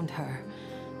help ground her,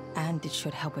 and it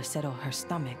should help her settle her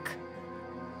stomach.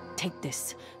 Take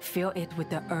this. Fill it with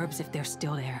the herbs if they're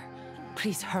still there.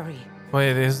 Please hurry.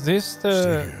 Wait, is this the...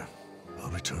 Stay here.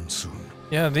 I'll return soon.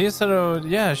 Yeah, these are the...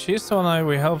 Yeah, she's the one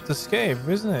we helped escape,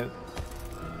 isn't it?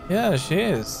 Yeah, she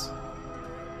is.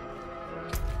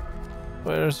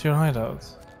 Where's your hideout?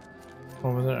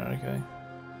 Over there, okay.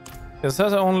 Is that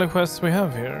the only quest we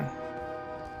have here?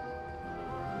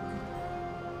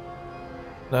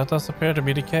 That does appear to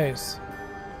be the case.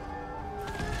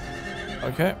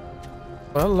 Okay.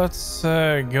 Well, let's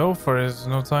go for it. There's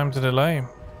no time to delay.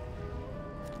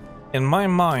 In my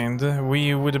mind,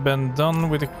 we would have been done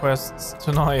with the quests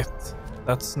tonight.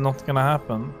 That's not gonna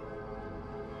happen.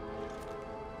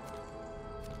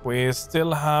 We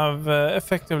still have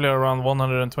effectively around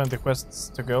 120 quests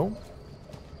to go.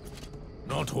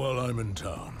 Not while I'm in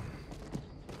town.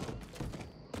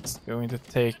 It's going to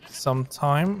take some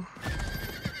time.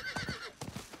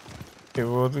 It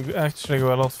would actually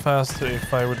go a lot faster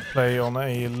if I would play on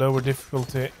a lower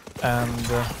difficulty and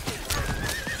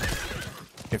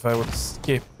if I would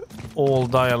skip all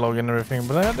dialogue and everything,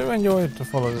 but I do enjoy it to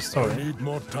follow the story. I need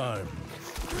more time.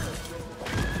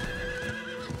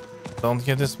 Don't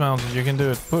get dismounted, you can do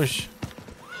it. Push.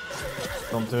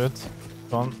 Don't do it.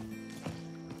 Go on.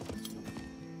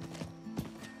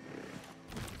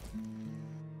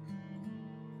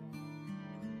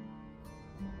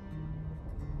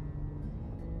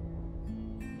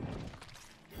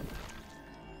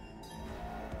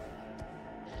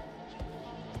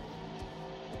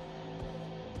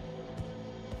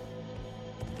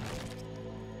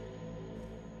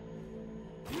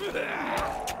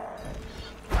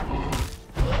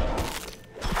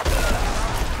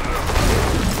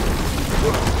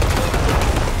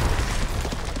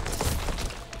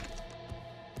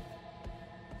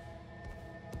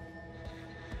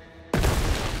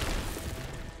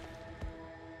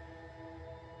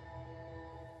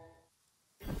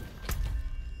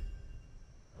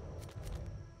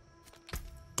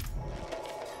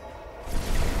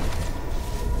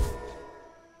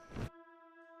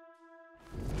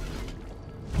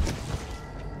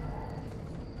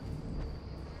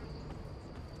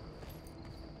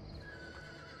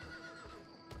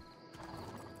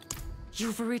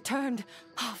 You've returned.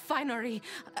 Oh, finally.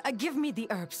 Give me the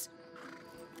herbs.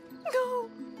 No.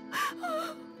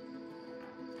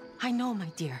 I know, my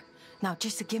dear. Now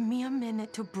just give me a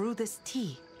minute to brew this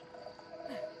tea.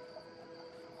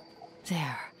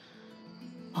 There.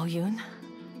 Oyun,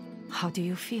 how do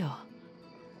you feel?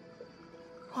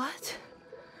 What?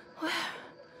 Where?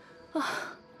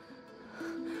 Oh.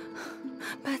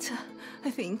 Better,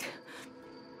 I think.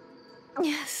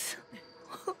 Yes.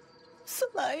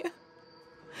 Salaya.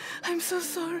 I'm so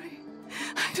sorry.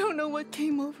 I don't know what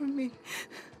came over me.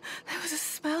 There was a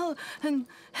spell, and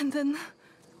then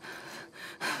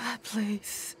that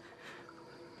place.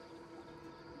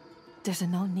 There's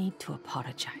no need to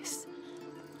apologize.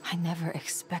 I never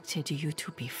expected you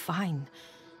to be fine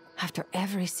after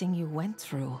everything you went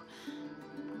through.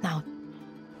 Now,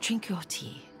 drink your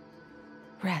tea.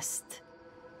 Rest.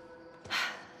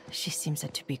 She seems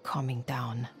to be calming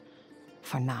down.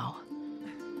 For now.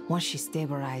 Once she's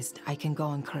stabilized, I can go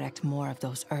and collect more of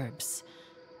those herbs.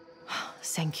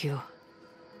 Thank you.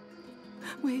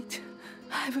 Wait,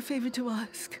 I have a favor to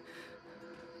ask.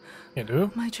 You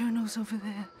do? My journal's over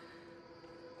there.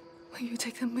 Will you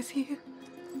take them with you?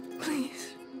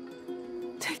 Please.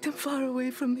 Take them far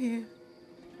away from here.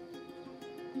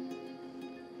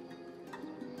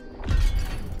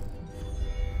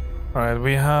 Alright,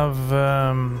 we have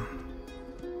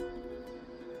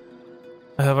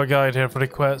I have a guide here for the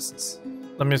quests.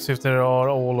 Let me see if there are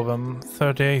all of them.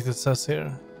 38 it says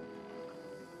here.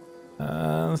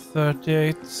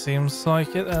 38 seems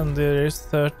like it, and there is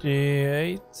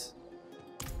 38.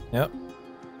 Yep.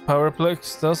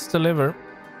 ArahorPlays does deliver.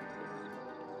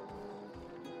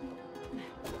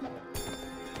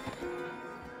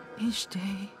 Each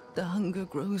day, the hunger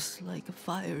grows like a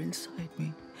fire inside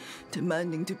me,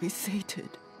 demanding to be sated.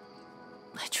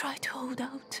 I try to hold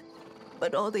out,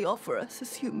 but all they offer us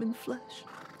is human flesh.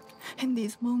 In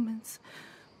these moments,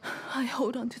 I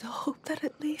hold on to the hope that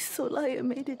at least Solaya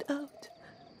made it out.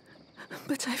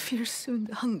 But I fear soon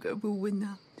the hunger will win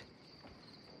out.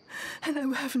 And I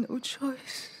will have no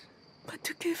choice but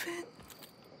to give in.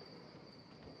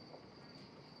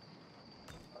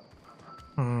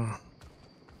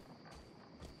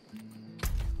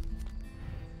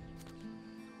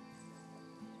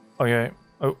 Okay.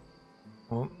 Oh.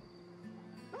 Well.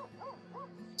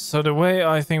 So the way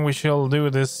I think we shall do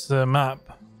this map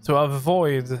to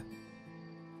avoid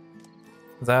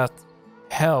that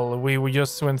hell we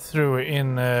just went through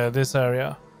in this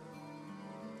area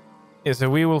is that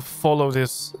we will follow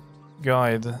this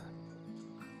guide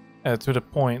to the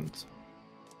point.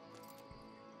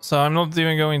 So I'm not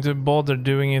even going to bother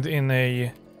doing it in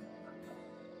a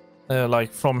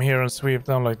like from here and sweep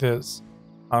down like this.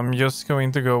 I'm just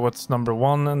going to go what's number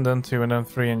 1 and then 2 and then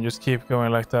 3 and just keep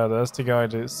going like that as the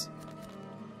guide is.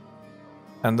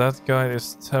 And that guide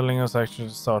is telling us actually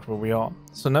to start where we are.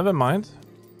 So never mind.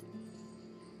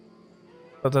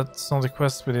 But that's not the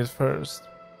quest we did first.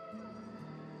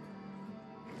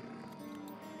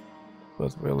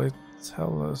 But will it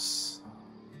tell us?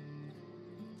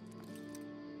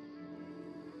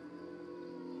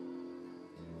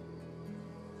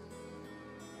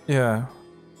 Yeah.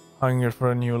 Hunger for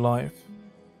a new life.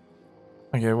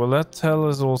 Okay, will that tell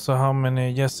us also how many?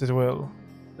 Yes, it will.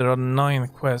 There are 9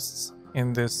 quests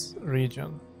in this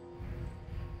region.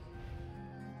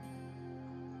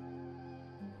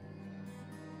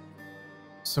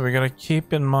 So we gotta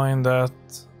keep in mind that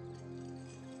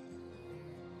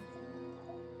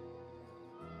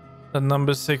the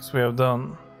number 6 we have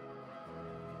done.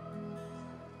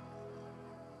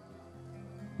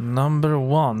 Number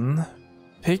 1.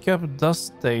 Pick up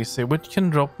Dust Daisy, which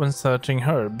can drop when searching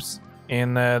herbs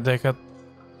in the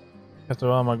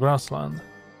Katorama grassland.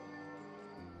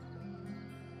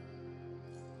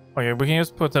 Okay, we can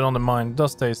just put that on the mind.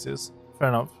 Dust Daisies. Fair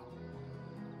enough.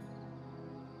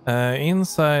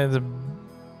 Inside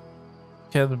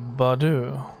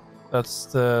Kedbadu. That's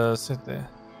the city.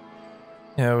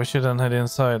 Yeah, we should then head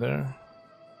inside there.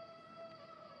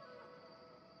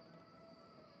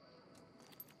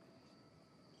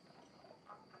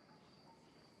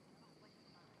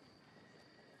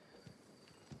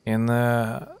 In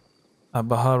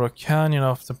Abaharo Canyon,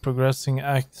 after progressing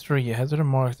Act 3, head to the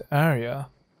marked area.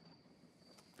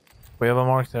 We have a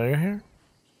marked area here?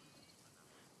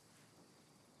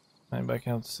 Maybe I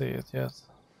can't see it yet.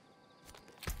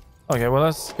 Okay, well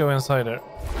let's go inside there.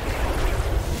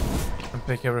 And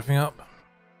pick everything up.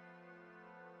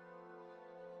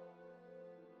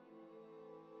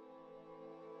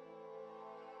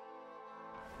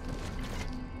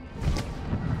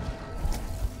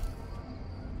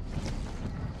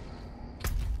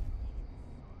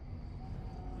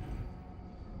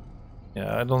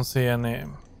 Yeah, I don't see any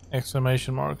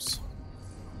exclamation marks.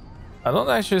 I don't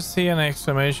actually see any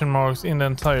exclamation marks in the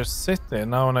entire city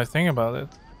now when I think about it.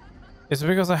 It's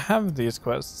because I have these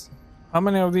quests. How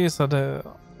many of these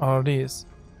are these?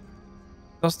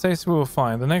 Dust Daisy we will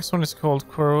find. The next one is called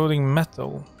Corroding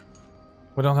Metal.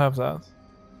 We don't have that.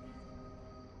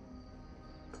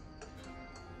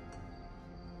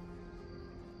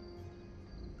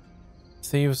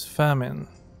 Thieves Famine.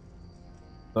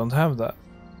 Don't have that.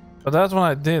 But that one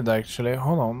I did actually.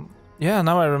 Hold on. Yeah,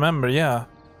 now I remember. Yeah,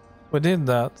 we did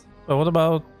that. But what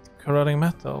about Corroding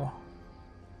Metal?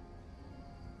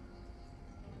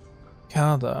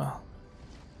 Kada.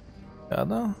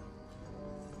 Kada?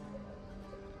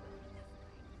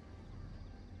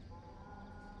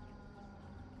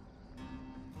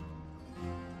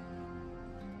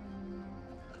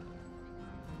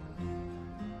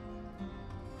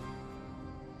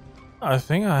 I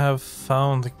think I have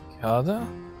found Kada.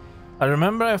 I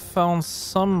remember I found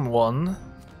someone,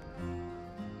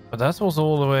 but that was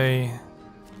all the way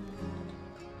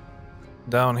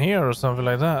down here or something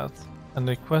like that, and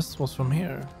the quest was from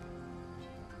here.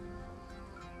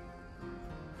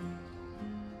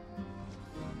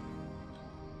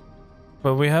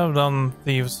 But we have done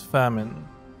Thieves Famine,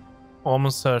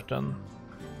 almost certain.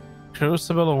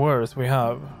 Crucible of Worth we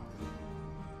have.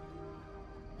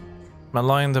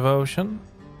 Malign Devotion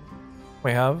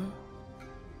we have.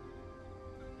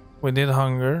 We did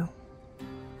Hunger.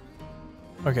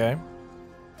 Okay.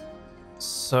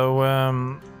 So,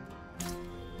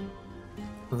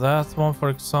 that one, for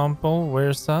example,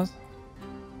 where's that?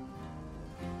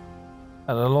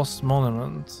 At a Lost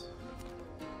Monument.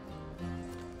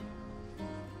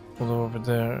 All over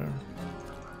there.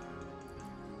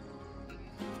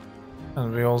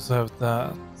 And we also have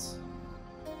that.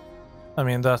 I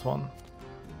mean, that one.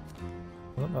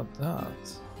 What about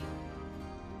that?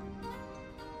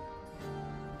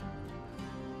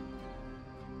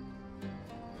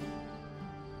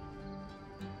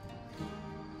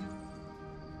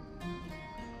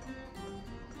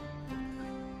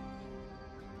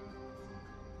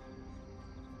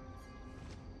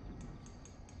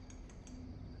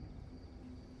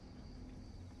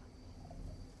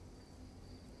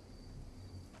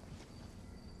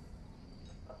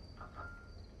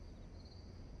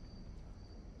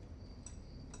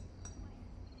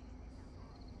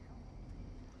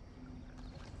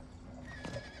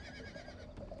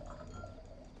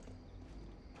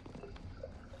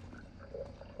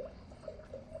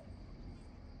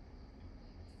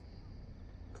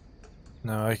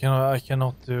 No, I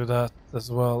cannot do that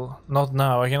as well. Not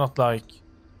now. I cannot like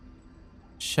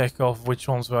check off which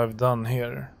ones I've done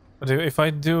here. But if I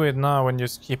do it now and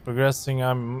just keep progressing,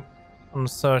 I'm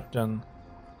certain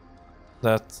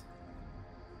that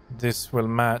this will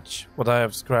match what I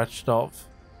have scratched off.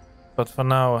 But for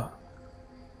now,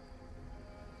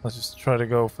 let's just try to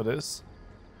go for this.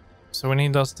 So we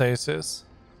need our stasis.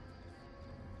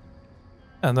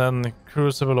 And then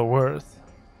Crucible of Worth.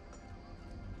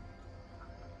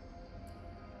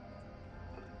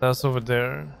 That's over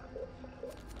there.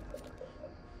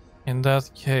 In that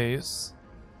case,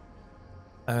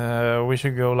 we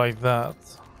should go like that.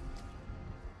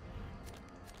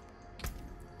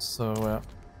 So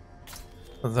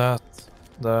that,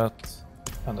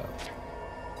 and that.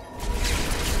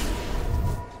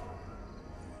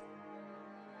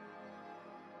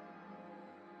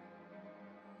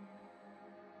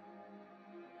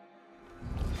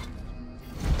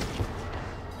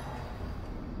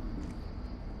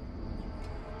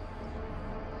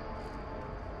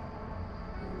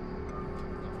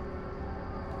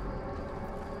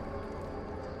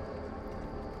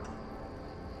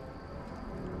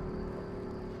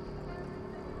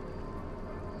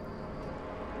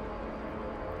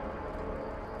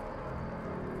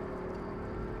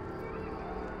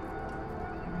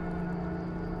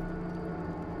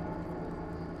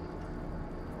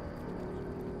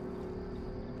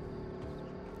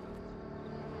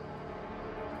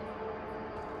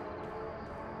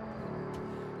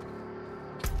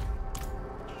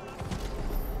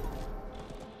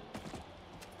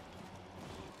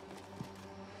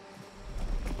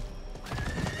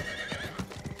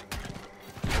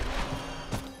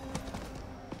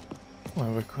 I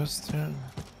have a question.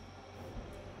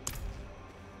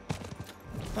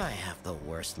 I have the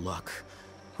worst luck.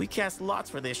 We cast lots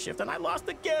for this shift and I lost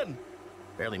again.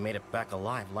 Barely made it back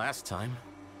alive last time.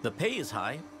 The pay is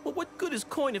high, but what good is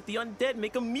coin if the undead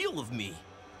make a meal of me?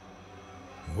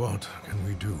 What can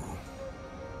we do?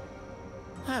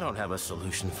 I don't have a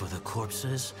solution for the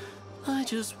corpses. I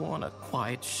just want a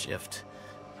quiet shift.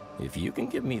 If you can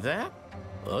give me that,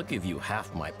 I'll give you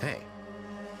half my pay.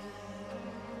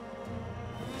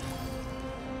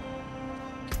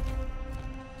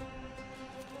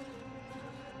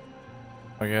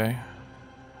 Okay.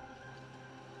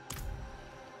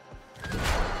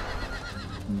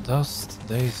 Dust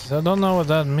days. I don't know what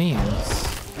that means.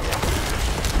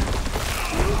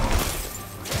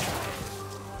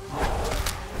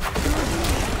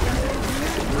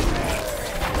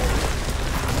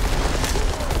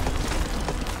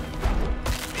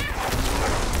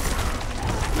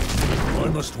 I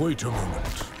must wait a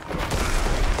moment.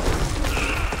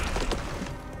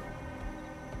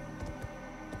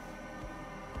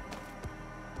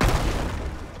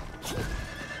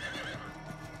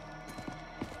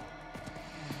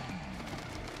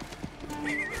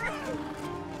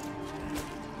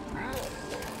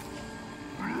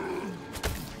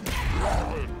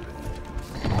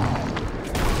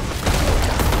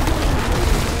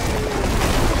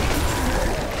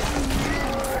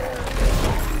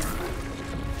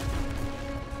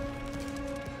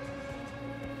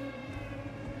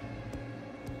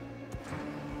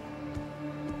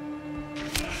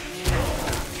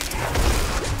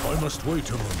 I must wait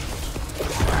a moment.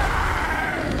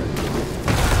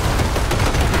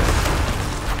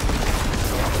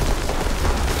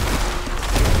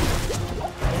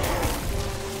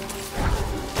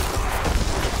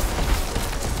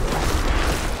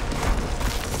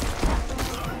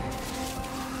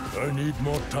 I need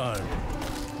more time.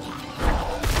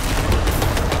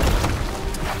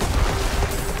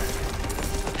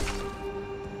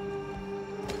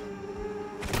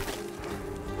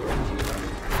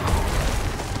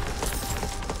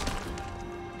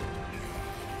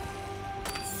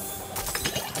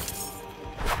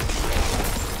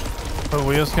 But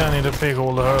we just gonna need to pick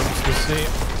all the herbs we see.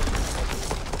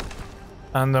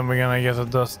 And then we're gonna get a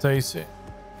Dust Daisy.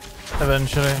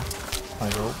 Eventually. I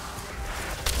hope.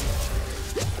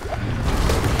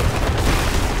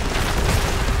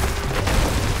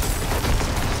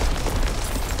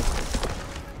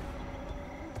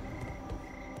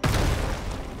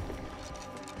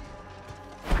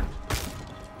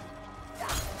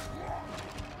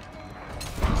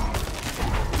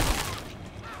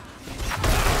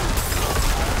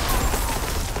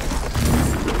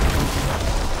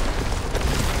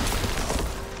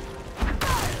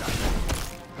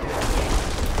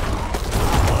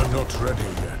 Ready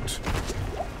yet.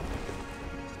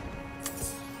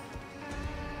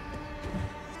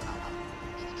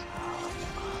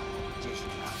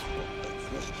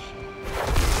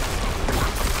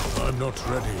 I'm not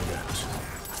ready yet.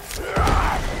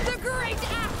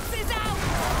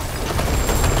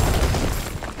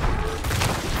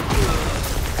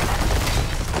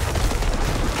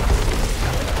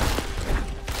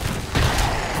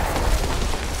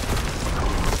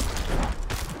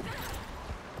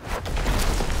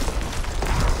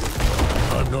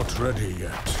 not ready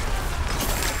yet.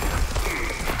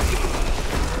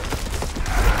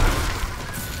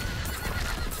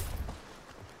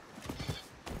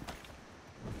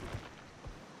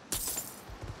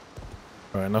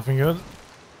 Alright, nothing good.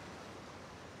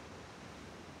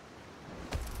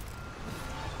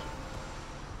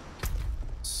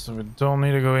 So we don't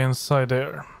need to go inside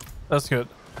there. That's good.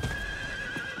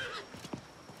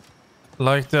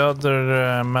 Like the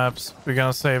other maps, we're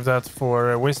gonna save that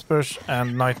for Whispers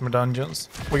and Nightmare Dungeons.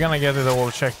 We're gonna get it all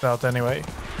checked out anyway,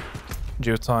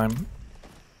 due time.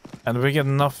 And we get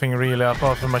nothing really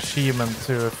apart from achievement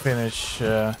to finish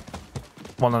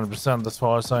 100% as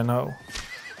far as I know.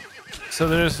 So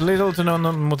there's little to no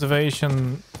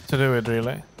motivation to do it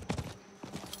really.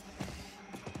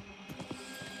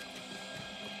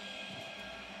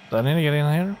 Do I need to get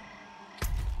in here?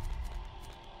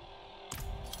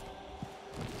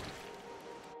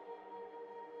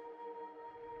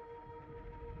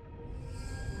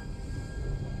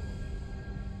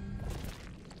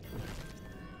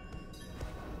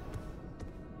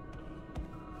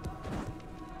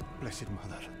 Blessed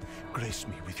Mother, grace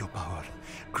me with your power.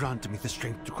 Grant me the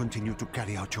strength to continue to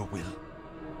carry out your will.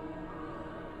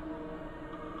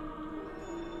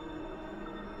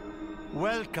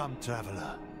 Welcome,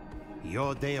 traveler.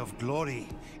 Your day of glory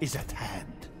is at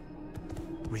hand.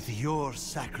 With your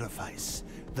sacrifice,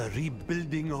 the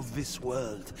rebuilding of this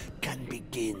world can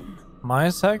begin. My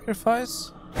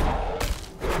sacrifice?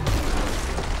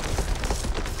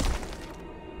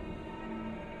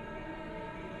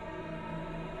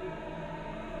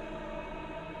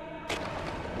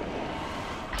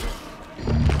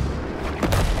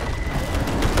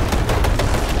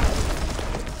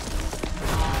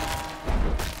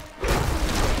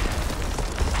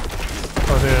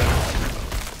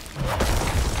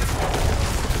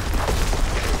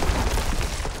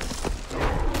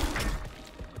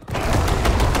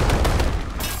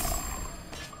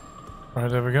 Alright,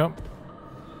 there we go.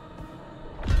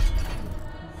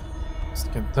 Let's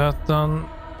get that done.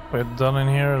 We're done in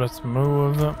here. Let's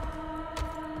move.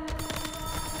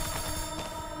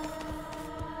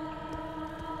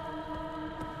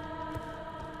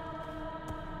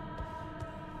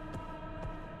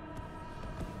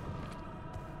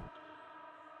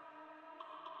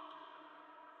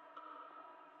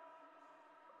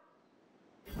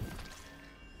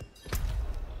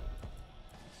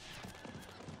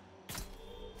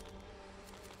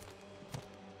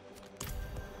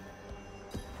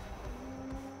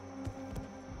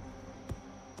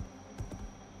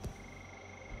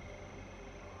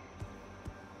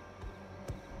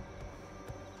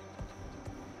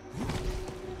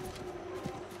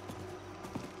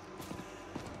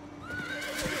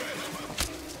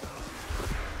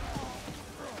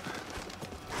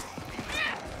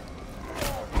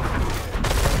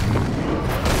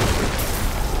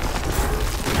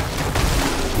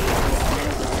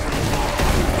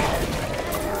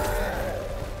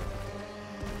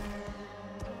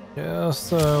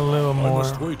 Just a little more. I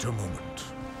must wait a moment.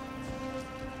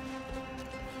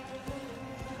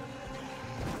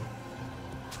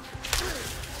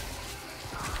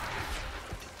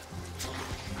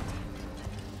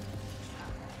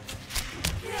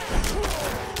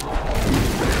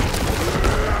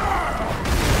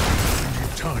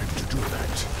 Time to do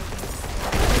that.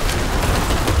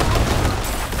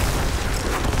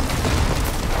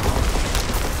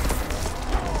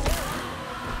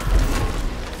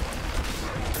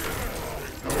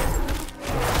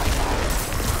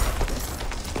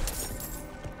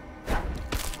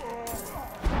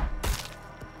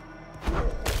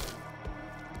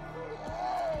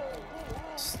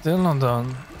 Still not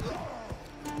done.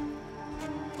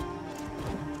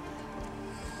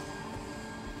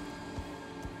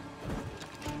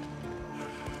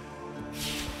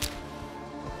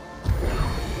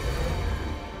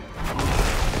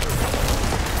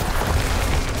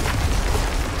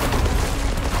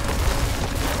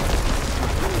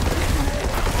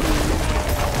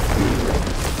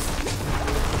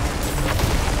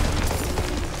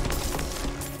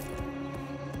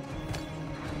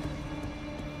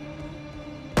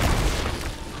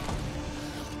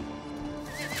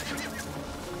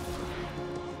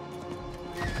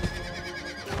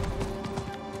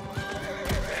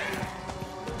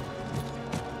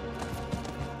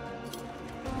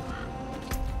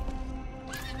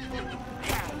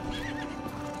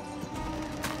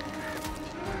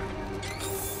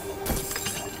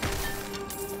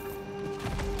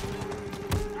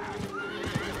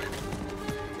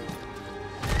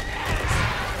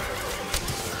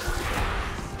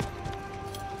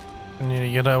 I need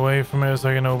to get away from here so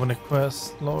I can open the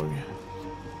quest log.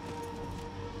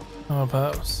 Oh,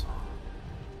 perhaps.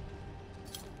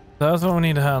 That's what we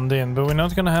need to hand in, but we're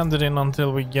not gonna hand it in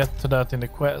until we get to that in the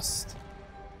quest.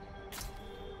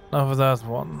 Now for that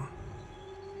one.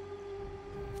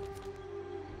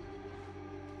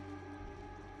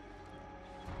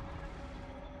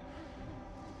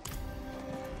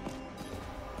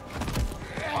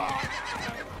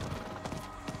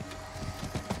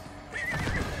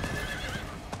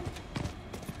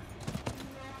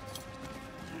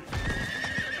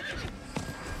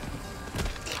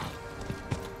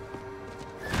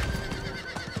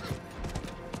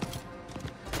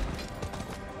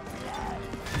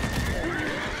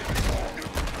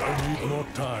 More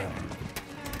time.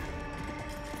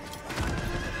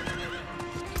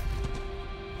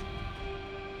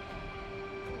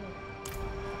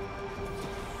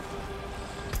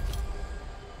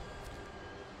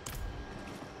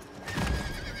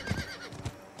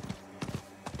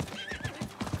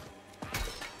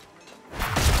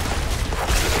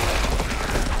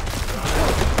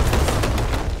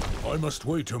 I must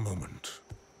wait a moment.